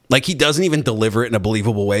 Like he doesn't even deliver it in a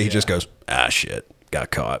believable way. He just goes, ah, shit. Got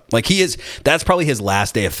caught. Like that's probably his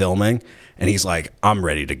last day of filming. And he's like, I'm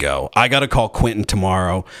ready to go. I got to call Quentin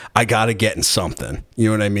tomorrow. I got to get in something. You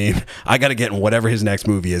know what I mean? I got to get in whatever his next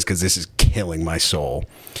movie is because this is killing my soul.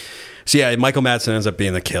 So yeah, Michael Madsen ends up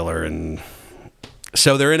being the killer. And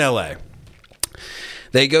so they're in LA.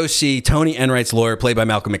 They go see Tony Enright's lawyer, played by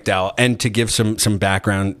Malcolm McDowell. And to give some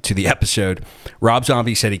background to the episode, Rob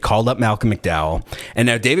Zombie said he called up Malcolm McDowell. And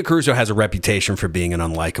now David Caruso has a reputation for being an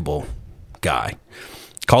unlikable guy.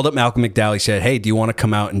 Called up Malcolm McDowell. He said, hey, do you want to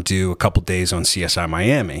come out and do a couple days on CSI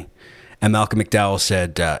Miami? And Malcolm McDowell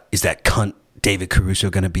said, is that cunt David Caruso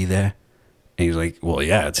going to be there? And he was like, well,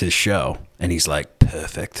 yeah, it's his show. And he's like,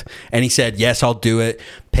 perfect. And he said, yes, I'll do it.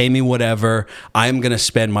 Pay me whatever. I'm going to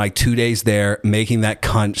spend my 2 days there making that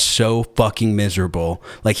cunt so fucking miserable.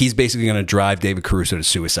 Like he's basically going to drive David Caruso to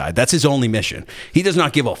suicide. That's his only mission. He does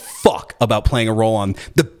not give a fuck about playing a role on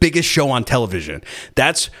the biggest show on television.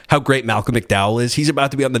 That's how great Malcolm McDowell is. He's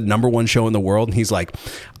about to be on the #1 show in the world. And he's like,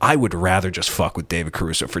 I would rather just fuck with David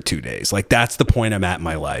Caruso for 2 days. Like that's the point I'm at in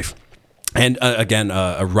my life. And again,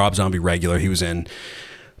 a Rob Zombie regular. He was in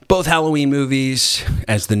both Halloween movies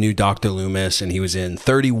as the new Dr. Loomis, and he was in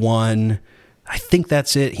 31. I think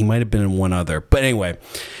that's it. He might have been in one other. But anyway,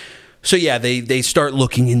 so yeah, they start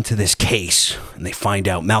looking into this case, and they find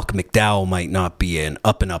out Malcolm McDowell might not be an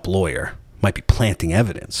up-and-up lawyer, might be planting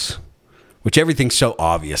evidence, which everything's so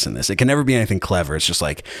obvious in this. It can never be anything clever. It's just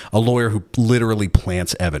like a lawyer who literally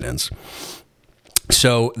plants evidence.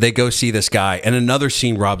 So they go see this guy, and another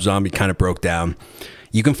scene Rob Zombie kind of broke down.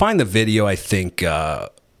 You can find the video, I think,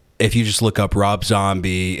 if you just look up Rob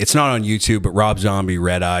Zombie. It's not on YouTube, but Rob Zombie,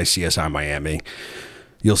 Red Eye, CSI Miami.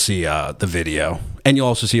 You'll see the video. And you'll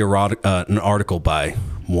also see an article by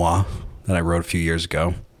moi that I wrote a few years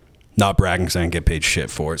ago. Not bragging because I didn't get paid shit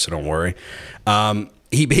for it, so don't worry.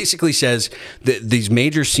 He basically says that these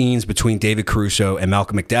major scenes between David Caruso and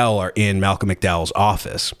Malcolm McDowell are in Malcolm McDowell's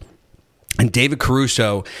office. And David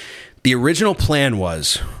Caruso, the original plan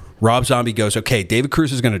was, Rob Zombie goes, okay, David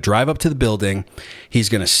Caruso is going to drive up to the building. He's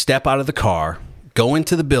going to step out of the car, go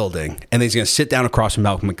into the building, and then he's going to sit down across from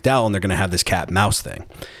Malcolm McDowell, and they're going to have this cat-mouse thing.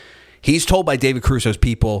 He's told by David Caruso's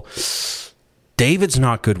people, David's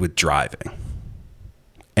not good with driving.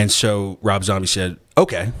 And so Rob Zombie said,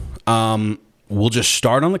 okay, we'll just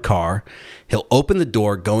start on the car. He'll open the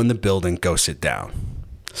door, go in the building, go sit down.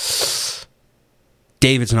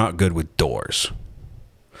 David's not good with doors.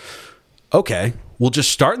 Okay, we'll just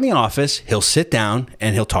start in the office. He'll sit down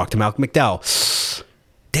and he'll talk to Malcolm McDowell.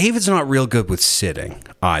 David's not real good with sitting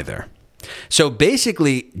either. So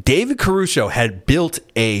basically, David Caruso had built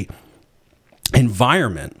a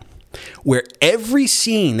environment where every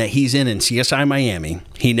scene that he's in CSI Miami,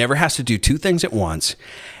 he never has to do two things at once,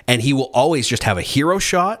 and he will always just have a hero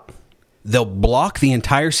shot. They'll block the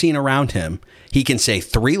entire scene around him. He can say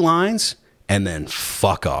 3 lines and then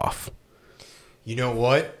fuck off. You know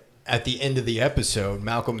what? At the end of the episode,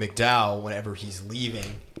 Malcolm McDowell, whenever he's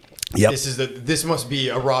leaving, this must be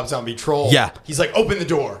a Rob Zombie troll. Yeah. He's like, open the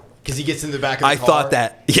door. Because he gets in the back of the car. I thought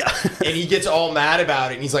that, yeah. And he gets all mad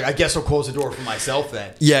about it. And he's like, I guess I'll close the door for myself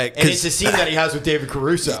then. Yeah. And it's a scene that he has with David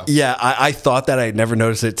Caruso. Yeah, I thought that. I had never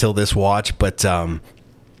noticed it till this watch. But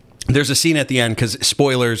there's a scene at the end, because,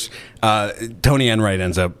 spoilers, Tony Enright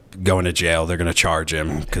ends up going to jail. They're going to charge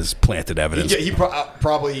him because planted evidence. He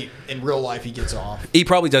probably, in real life, he gets off. He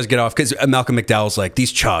probably does get off, because Malcolm McDowell's like,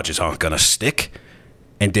 these charges aren't going to stick.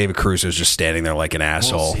 And David Caruso's just standing there like an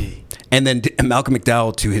asshole. We'll see. And then Malcolm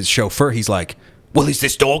McDowell, to his chauffeur, he's like, well, is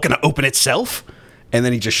this door going to open itself? And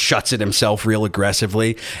then he just shuts it himself real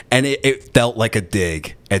aggressively. And it felt like a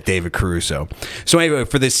dig at David Caruso. So anyway,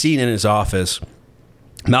 for this scene in his office,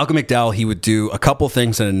 Malcolm McDowell, he would do a couple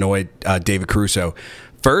things that annoyed David Caruso.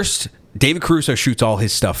 First, David Caruso shoots all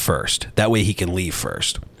his stuff first. That way he can leave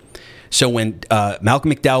first. So when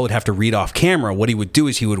Malcolm McDowell would have to read off camera, what he would do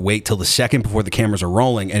is he would wait till the second before the cameras are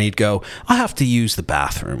rolling, and he'd go, I have to use the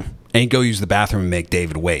bathroom. And he'd go use the bathroom and make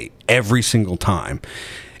David wait every single time.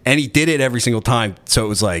 And he did it every single time. So it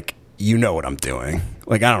was like, you know what I'm doing.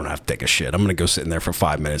 Like, I don't have to take a shit. I'm going to go sit in there for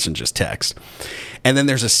 5 minutes and just text. And then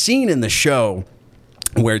there's a scene in the show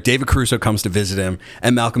where David Caruso comes to visit him,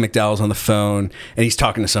 and Malcolm McDowell's on the phone, and he's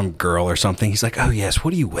talking to some girl or something. He's like, oh, yes,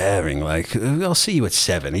 what are you wearing? Like, I'll see you at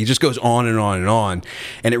 7. He just goes on and on and on,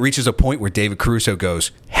 and it reaches a point where David Caruso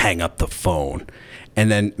goes, hang up the phone.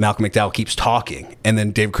 And then Malcolm McDowell keeps talking, and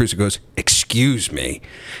then David Caruso goes, excuse me.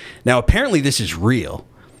 Now, apparently this is real.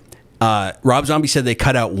 Rob Zombie said they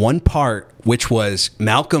cut out one part, which was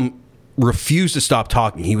Malcolm refused to stop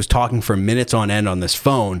talking. He was talking for minutes on end on this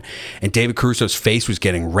phone, and David Caruso's face was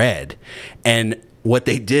getting red. And what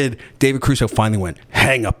they did, David Caruso finally went,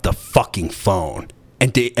 hang up the fucking phone.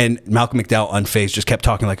 And Malcolm McDowell, unfazed, just kept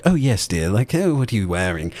talking like, oh, yes, dear. Like, oh, what are you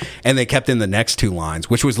wearing? And they kept in the next 2 lines,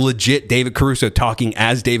 which was legit David Caruso talking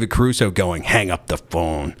as David Caruso going, hang up the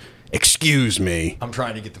phone. Excuse me. I'm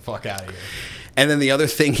trying to get the fuck out of here. And then the other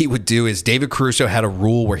thing he would do is David Caruso had a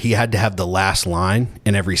rule where he had to have the last line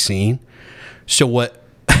in every scene. So what...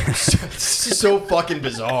 This is so fucking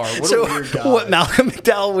bizarre. What a weird guy. What Malcolm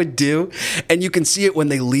McDowell would do, and you can see it when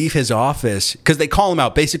they leave his office, because they call him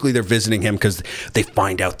out. Basically, they're visiting him because they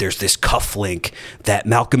find out there's this cufflink that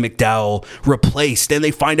Malcolm McDowell replaced, and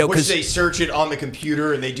they find out because they search it on the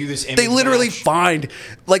computer and they do this image they literally match. find,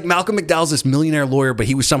 like, Malcolm McDowell's this millionaire lawyer, but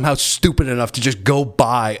he was somehow stupid enough to just go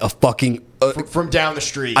buy a fucking from down the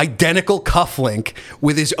street identical cufflink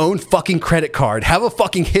with his own fucking credit card, have a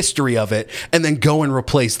fucking history of it, and then go and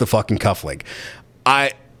replace the fucking cufflink.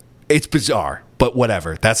 It's bizarre, but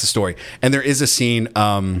whatever. That's the story. And there is a scene.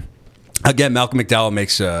 Again, Malcolm McDowell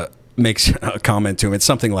makes a comment to him. It's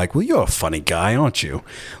something like, well, you're a funny guy, aren't you?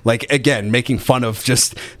 Like, again, making fun of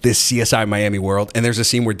just this CSI Miami world. And there's a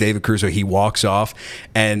scene where David Caruso, he walks off,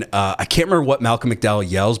 and I can't remember what Malcolm McDowell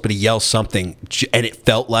yells, but he yells something, and it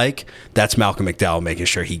felt like that's Malcolm McDowell making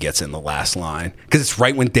sure he gets in the last line, because it's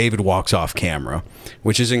right when David walks off camera,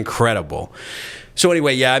 which is incredible. So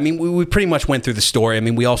anyway, yeah, I mean, we pretty much went through the story. I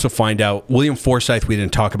mean, we also find out William Forsythe, we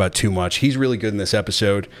didn't talk about too much. He's really good in this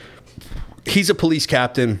episode. He's a police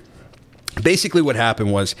captain. Basically what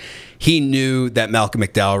happened was he knew that Malcolm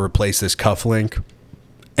McDowell replaced this cufflink,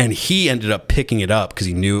 and he ended up picking it up because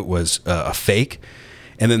he knew it was a fake.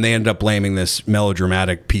 And then they ended up blaming this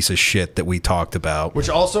melodramatic piece of shit that we talked about. Which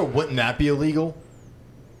also, wouldn't that be illegal?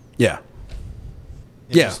 Yeah.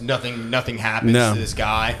 Just nothing happens to this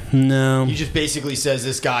guy. No. He just basically says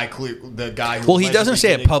this guy, the guy who... Well, he doesn't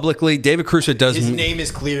say it publicly. David Caruso doesn't... His name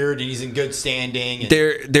is cleared, and he's in good standing. And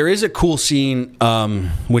there is a cool scene,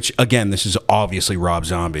 which, again, this is obviously Rob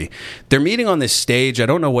Zombie. They're meeting on this stage. I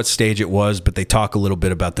don't know what stage it was, but they talk a little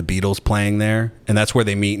bit about the Beatles playing there, and that's where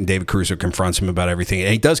they meet, and David Caruso confronts him about everything.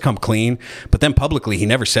 And he does come clean, but then publicly, he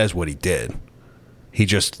never says what he did. He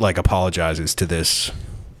just, like, apologizes to this...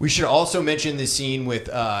 We should also mention the scene with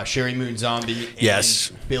Sherry Moon Zombie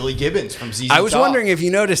and Billy Gibbons from ZZ Top. I was wondering if you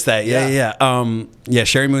noticed that. Yeah.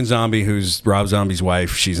 Sherry Moon Zombie, who's Rob Zombie's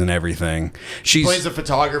wife, she's in everything. She plays the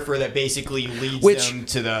photographer that basically leads them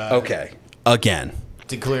to the... Okay. Again.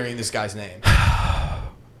 To clearing this guy's name.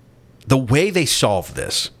 The way they solve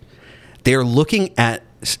this, they're looking at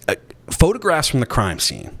photographs from the crime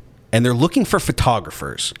scene, and they're looking for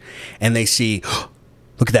photographers, and they see...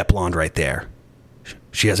 look at that blonde right there.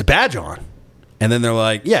 She has a badge on. And then they're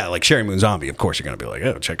like, yeah, like Sherry Moon Zombie. Of course, you're going to be like,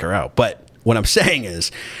 oh, check her out. But what I'm saying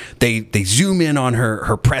is they zoom in on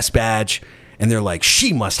her press badge, and they're like,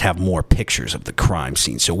 she must have more pictures of the crime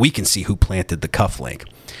scene so we can see who planted the cufflink.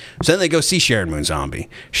 So then they go see Sharon Moon Zombie.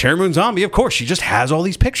 Sharon Moon Zombie, of course, she just has all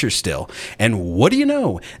these pictures still. And what do you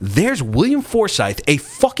know? There's William Forsythe, a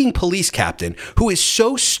fucking police captain, who is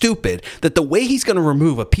so stupid that the way he's going to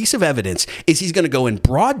remove a piece of evidence is he's going to go in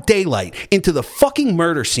broad daylight into the fucking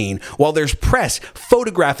murder scene while there's press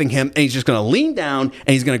photographing him, and he's just going to lean down and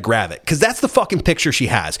he's going to grab it. Because that's the fucking picture she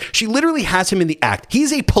has. She literally has him in the act.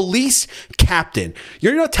 He's a police captain.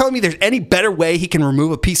 You're not telling me there's any better way he can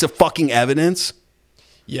remove a piece of fucking evidence?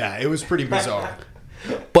 Yeah, it was pretty bizarre.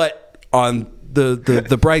 But on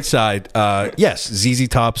the bright side, yes, ZZ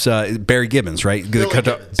Top's Barry Gibbons, right?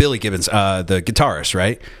 Billy Gibbons, the guitarist,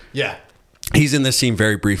 right? Yeah. He's in this scene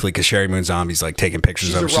very briefly because Sherry Moon Zombie's like taking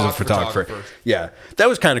pictures of him. She's a photographer. Yeah, that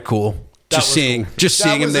was kind of cool. Seeing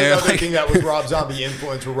him there. Another thing that was Rob Zombie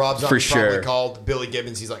influence, where Rob Zombie probably called Billy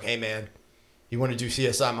Gibbons. He's like, "Hey man, you want to do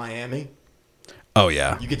CSI Miami? Oh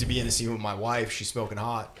yeah, you get to be in the scene with my wife. She's smoking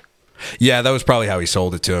hot." Yeah, that was probably how he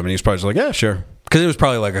sold it to him, and he's probably just like, "Yeah, sure," because it was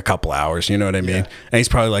probably like a couple hours. You know what I mean? Yeah. And he's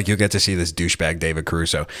probably like, "You'll get to see this douchebag David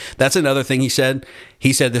Caruso." That's another thing he said.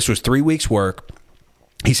 He said this was 3 weeks' work.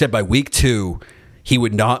 He said by week 2, he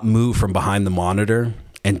would not move from behind the monitor.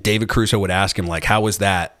 And David Caruso would ask him, like, how was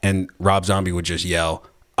that? And Rob Zombie would just yell,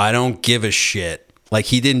 I don't give a shit. Like,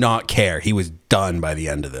 he did not care. He was done by the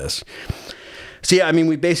end of this. So, yeah, I mean,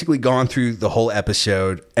 we've basically gone through the whole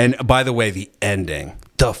episode. And by the way, the ending,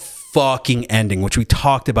 the fucking ending, which we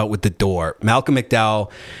talked about with The Door. Malcolm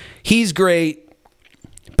McDowell, he's great.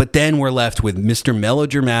 But then we're left with Mr.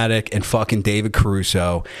 Melodramatic and fucking David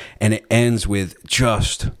Caruso. And it ends with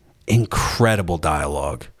just incredible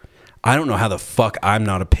dialogue. I don't know how the fuck I'm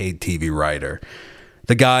not a paid TV writer.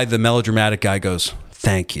 The melodramatic guy goes,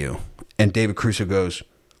 thank you. And David Caruso goes,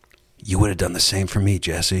 you would have done the same for me,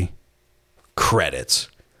 Jesse. Credits.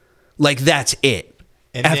 Like, that's it.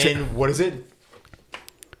 And then, what is it?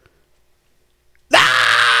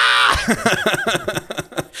 Ah!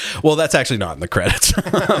 Well, that's actually not in the credits.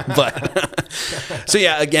 But, so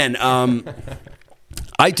yeah, again,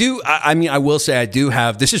 I will say I do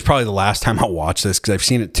have, this is probably the last time I'll watch this because I've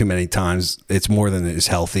seen it too many times. It's more than it is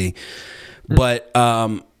healthy. But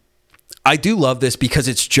I do love this because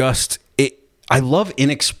it's just, I love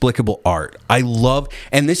inexplicable art.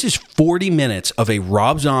 And this is 40 minutes of a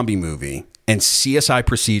Rob Zombie movie and CSI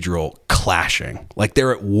procedural clashing. Like,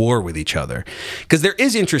 they're at war with each other. Because there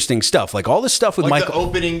is interesting stuff. Like, all this stuff with Michael. The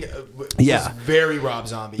opening was very Rob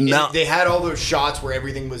Zombie. Now, they had all those shots where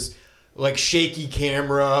everything was like shaky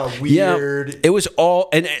camera, weird. Yeah, it was all,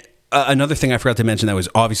 and another thing I forgot to mention that was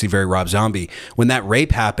obviously very Rob Zombie. When that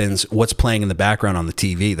rape happens, what's playing in the background on the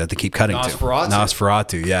TV that they keep cutting to?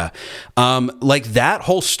 Nosferatu, yeah. Like that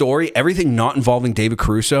whole story, everything not involving David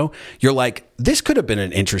Caruso, you're like, this could have been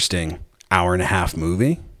an interesting hour-and-a-half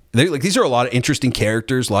movie. These are a lot of interesting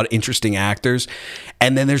characters, a lot of interesting actors,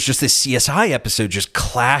 and then there's just this CSI episode just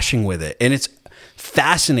clashing with it, and it's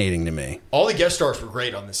fascinating to me. All the guest stars were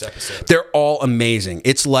great on this episode. They're all amazing.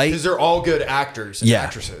 It's like, because they're all good actors and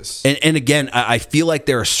actresses. And again, I feel like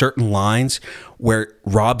there are certain lines where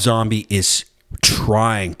Rob Zombie is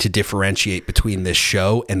trying to differentiate between this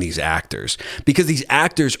show and these actors, because these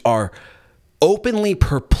actors are openly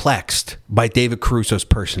perplexed by David Caruso's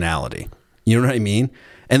personality. You know what I mean?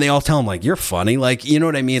 And they all tell him, like, you're funny. Like, you know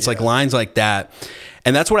what I mean? It's like lines like that.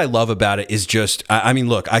 And that's what I love about it is just, I mean,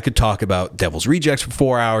 look, I could talk about Devil's Rejects for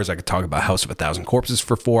 4 hours. I could talk about House of a Thousand Corpses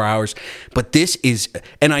for 4 hours. But this is,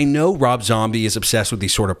 and I know Rob Zombie is obsessed with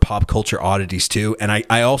these sort of pop culture oddities too. And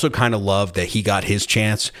I also kind of love that he got his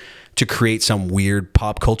chance to create some weird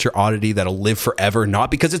pop culture oddity that'll live forever. Not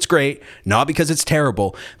because it's great, not because it's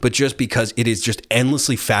terrible, but just because it is just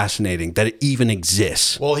endlessly fascinating that it even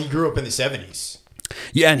exists. Well, he grew up in the 70s.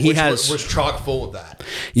 Yeah, and he was chock full of that.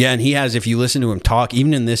 Yeah, and he has, if you listen to him talk,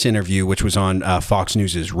 even in this interview, which was on Fox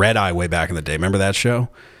News' Red Eye way back in the day. Remember that show?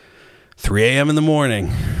 3 a.m. in the morning.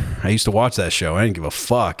 I used to watch that show. I didn't give a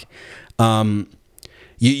fuck.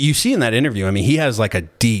 You see in that interview, I mean, he has like a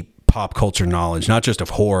deep pop culture knowledge, not just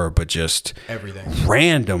of horror, but just everything.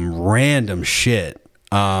 Random shit.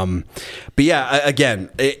 But yeah, again,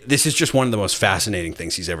 this is just one of the most fascinating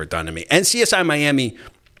things he's ever done to me. And CSI Miami,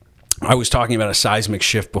 I was talking about a seismic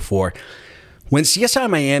shift before. When CSI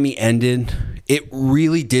Miami ended, it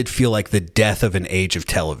really did feel like the death of an age of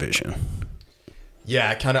television.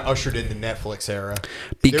 Yeah, it kind of ushered in the Netflix era.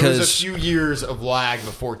 Because there was a few years of lag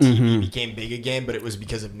before TV became big again, but it was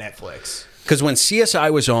because of Netflix. Because when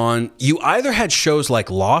CSI was on, you either had shows like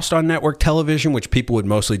Lost on network television, which people would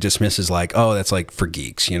mostly dismiss as like, oh, that's like for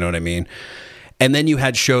geeks, you know what I mean? And then you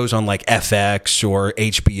had shows on like FX or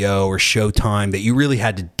HBO or Showtime that you really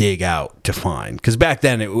had to dig out to find. Because back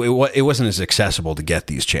then, it wasn't as accessible to get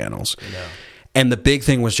these channels. No. And the big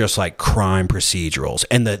thing was just like crime procedurals.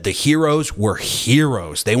 And the heroes were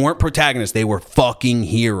heroes. They weren't protagonists. They were fucking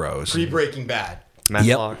heroes. Pre-Breaking Bad.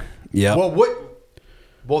 Matlock. Yep.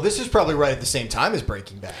 Well, this is probably right at the same time as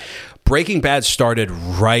Breaking Bad. Breaking Bad started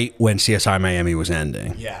right when CSI Miami was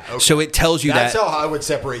ending. Yeah. Okay. So it tells you That's how I would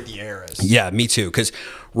separate the eras. Yeah, me too. Because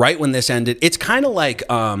right when this ended, it's kind of like,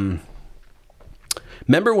 remember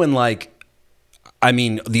when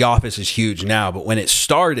The Office is huge now, but when it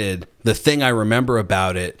started, the thing I remember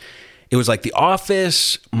about it, it was like The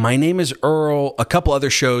Office, My Name is Earl, a couple other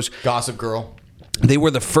shows. Gossip Girl. They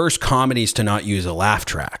were the first comedies to not use a laugh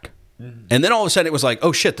track. And then all of a sudden it was like,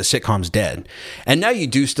 oh shit, the sitcom's dead. And now you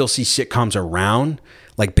do still see sitcoms around.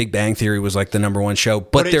 Like Big Bang Theory was like the number one show,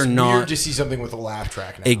 but they're not. It's weird to see something with a laugh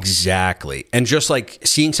track now. Exactly. And just like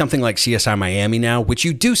seeing something like CSI Miami now, which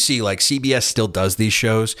you do see, like CBS still does these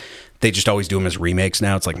shows. They just always do them as remakes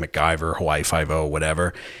now. It's like MacGyver, Hawaii Five-0,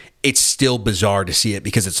 whatever. It's still bizarre to see it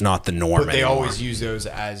because it's not the norm But they anymore. always use those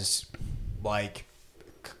as like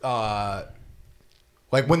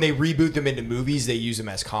when they reboot them into movies, they use them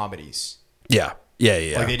as comedies. Yeah.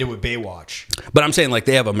 Like they did with Baywatch. But I'm saying like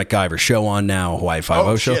they have a MacGyver show on now, a Hawaii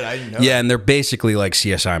Five-0 show. Shit, I didn't know yeah, that. and they're basically like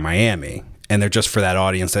CSI Miami. And they're just for that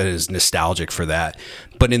audience that is nostalgic for that.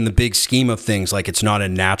 But in the big scheme of things, like it's not a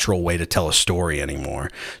natural way to tell a story anymore.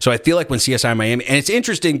 So I feel like when CSI Miami, and it's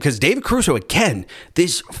interesting because David Caruso, again,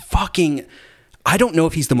 this fucking, I don't know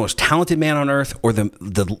if he's the most talented man on earth or the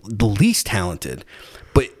least talented,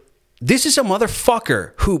 but this is a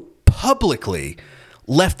motherfucker who publicly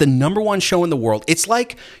left the number one show in the world. It's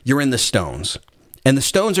like you're in the Stones, and the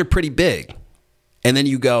Stones are pretty big. And then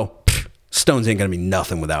you go, Stones ain't gonna be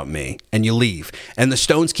nothing without me, and you leave, and the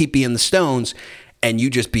Stones keep being the Stones, and you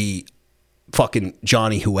just be fucking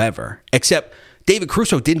Johnny Whoever. Except David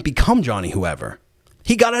Caruso didn't become Johnny Whoever.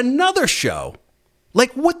 He got another show.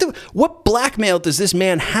 Like what blackmail does this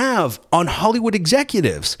man have on Hollywood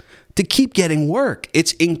executives to keep getting work?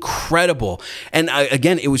 It's incredible. And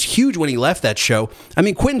again, it was huge when he left that show. I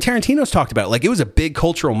mean, Quentin Tarantino's talked about it. Like, it was a big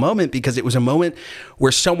cultural moment because it was a moment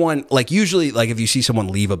where someone, like, usually, like, if you see someone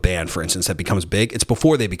leave a band, for instance, that becomes big, it's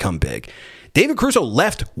before they become big. David Caruso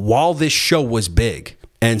left while this show was big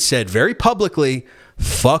and said very publicly,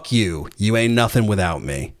 fuck you. You ain't nothing without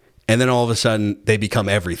me. And then all of a sudden, they become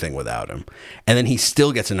everything without him. And then he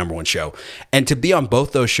still gets a number one show. And to be on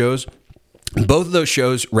both those shows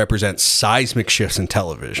represent seismic shifts in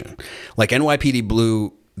television. Like NYPD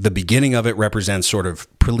Blue, the beginning of it represents sort of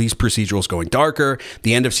police procedurals going darker.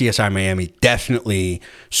 The end of CSI Miami definitely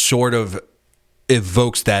sort of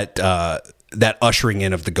evokes that that ushering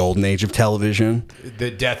in of the golden age of television.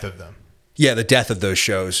 The death of them. Yeah, the death of those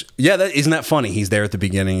shows. Yeah, isn't that funny? He's there at the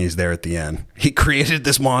beginning, he's there at the end. He created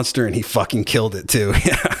this monster and he fucking killed it too.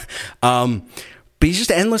 But he's just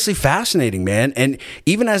endlessly fascinating, man. And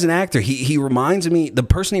even as an actor, he reminds me, the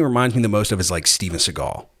person he reminds me the most of is like Steven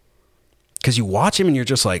Seagal. Because you watch him and you're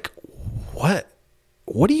just like, what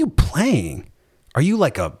are you playing? Are you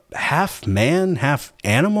like a half man, half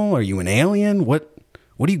animal? Are you an alien? What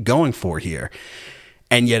are you going for here?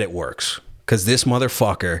 And yet it works. Because this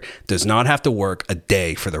motherfucker does not have to work a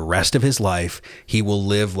day for the rest of his life. He will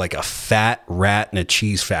live like a fat rat in a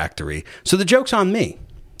cheese factory. So the joke's on me.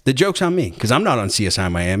 The joke's on me. Because I'm not on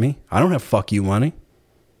CSI Miami. I don't have fuck you money.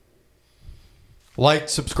 Like,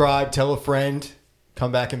 subscribe, tell a friend.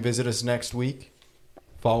 Come back and visit us next week.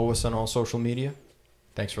 Follow us on all social media.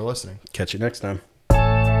 Thanks for listening. Catch you next time.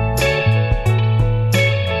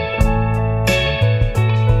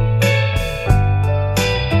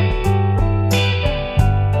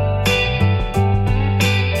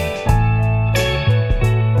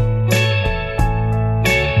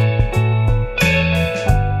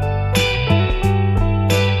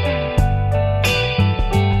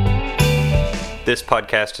 This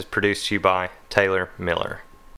podcast is produced to you by Taylor Miller.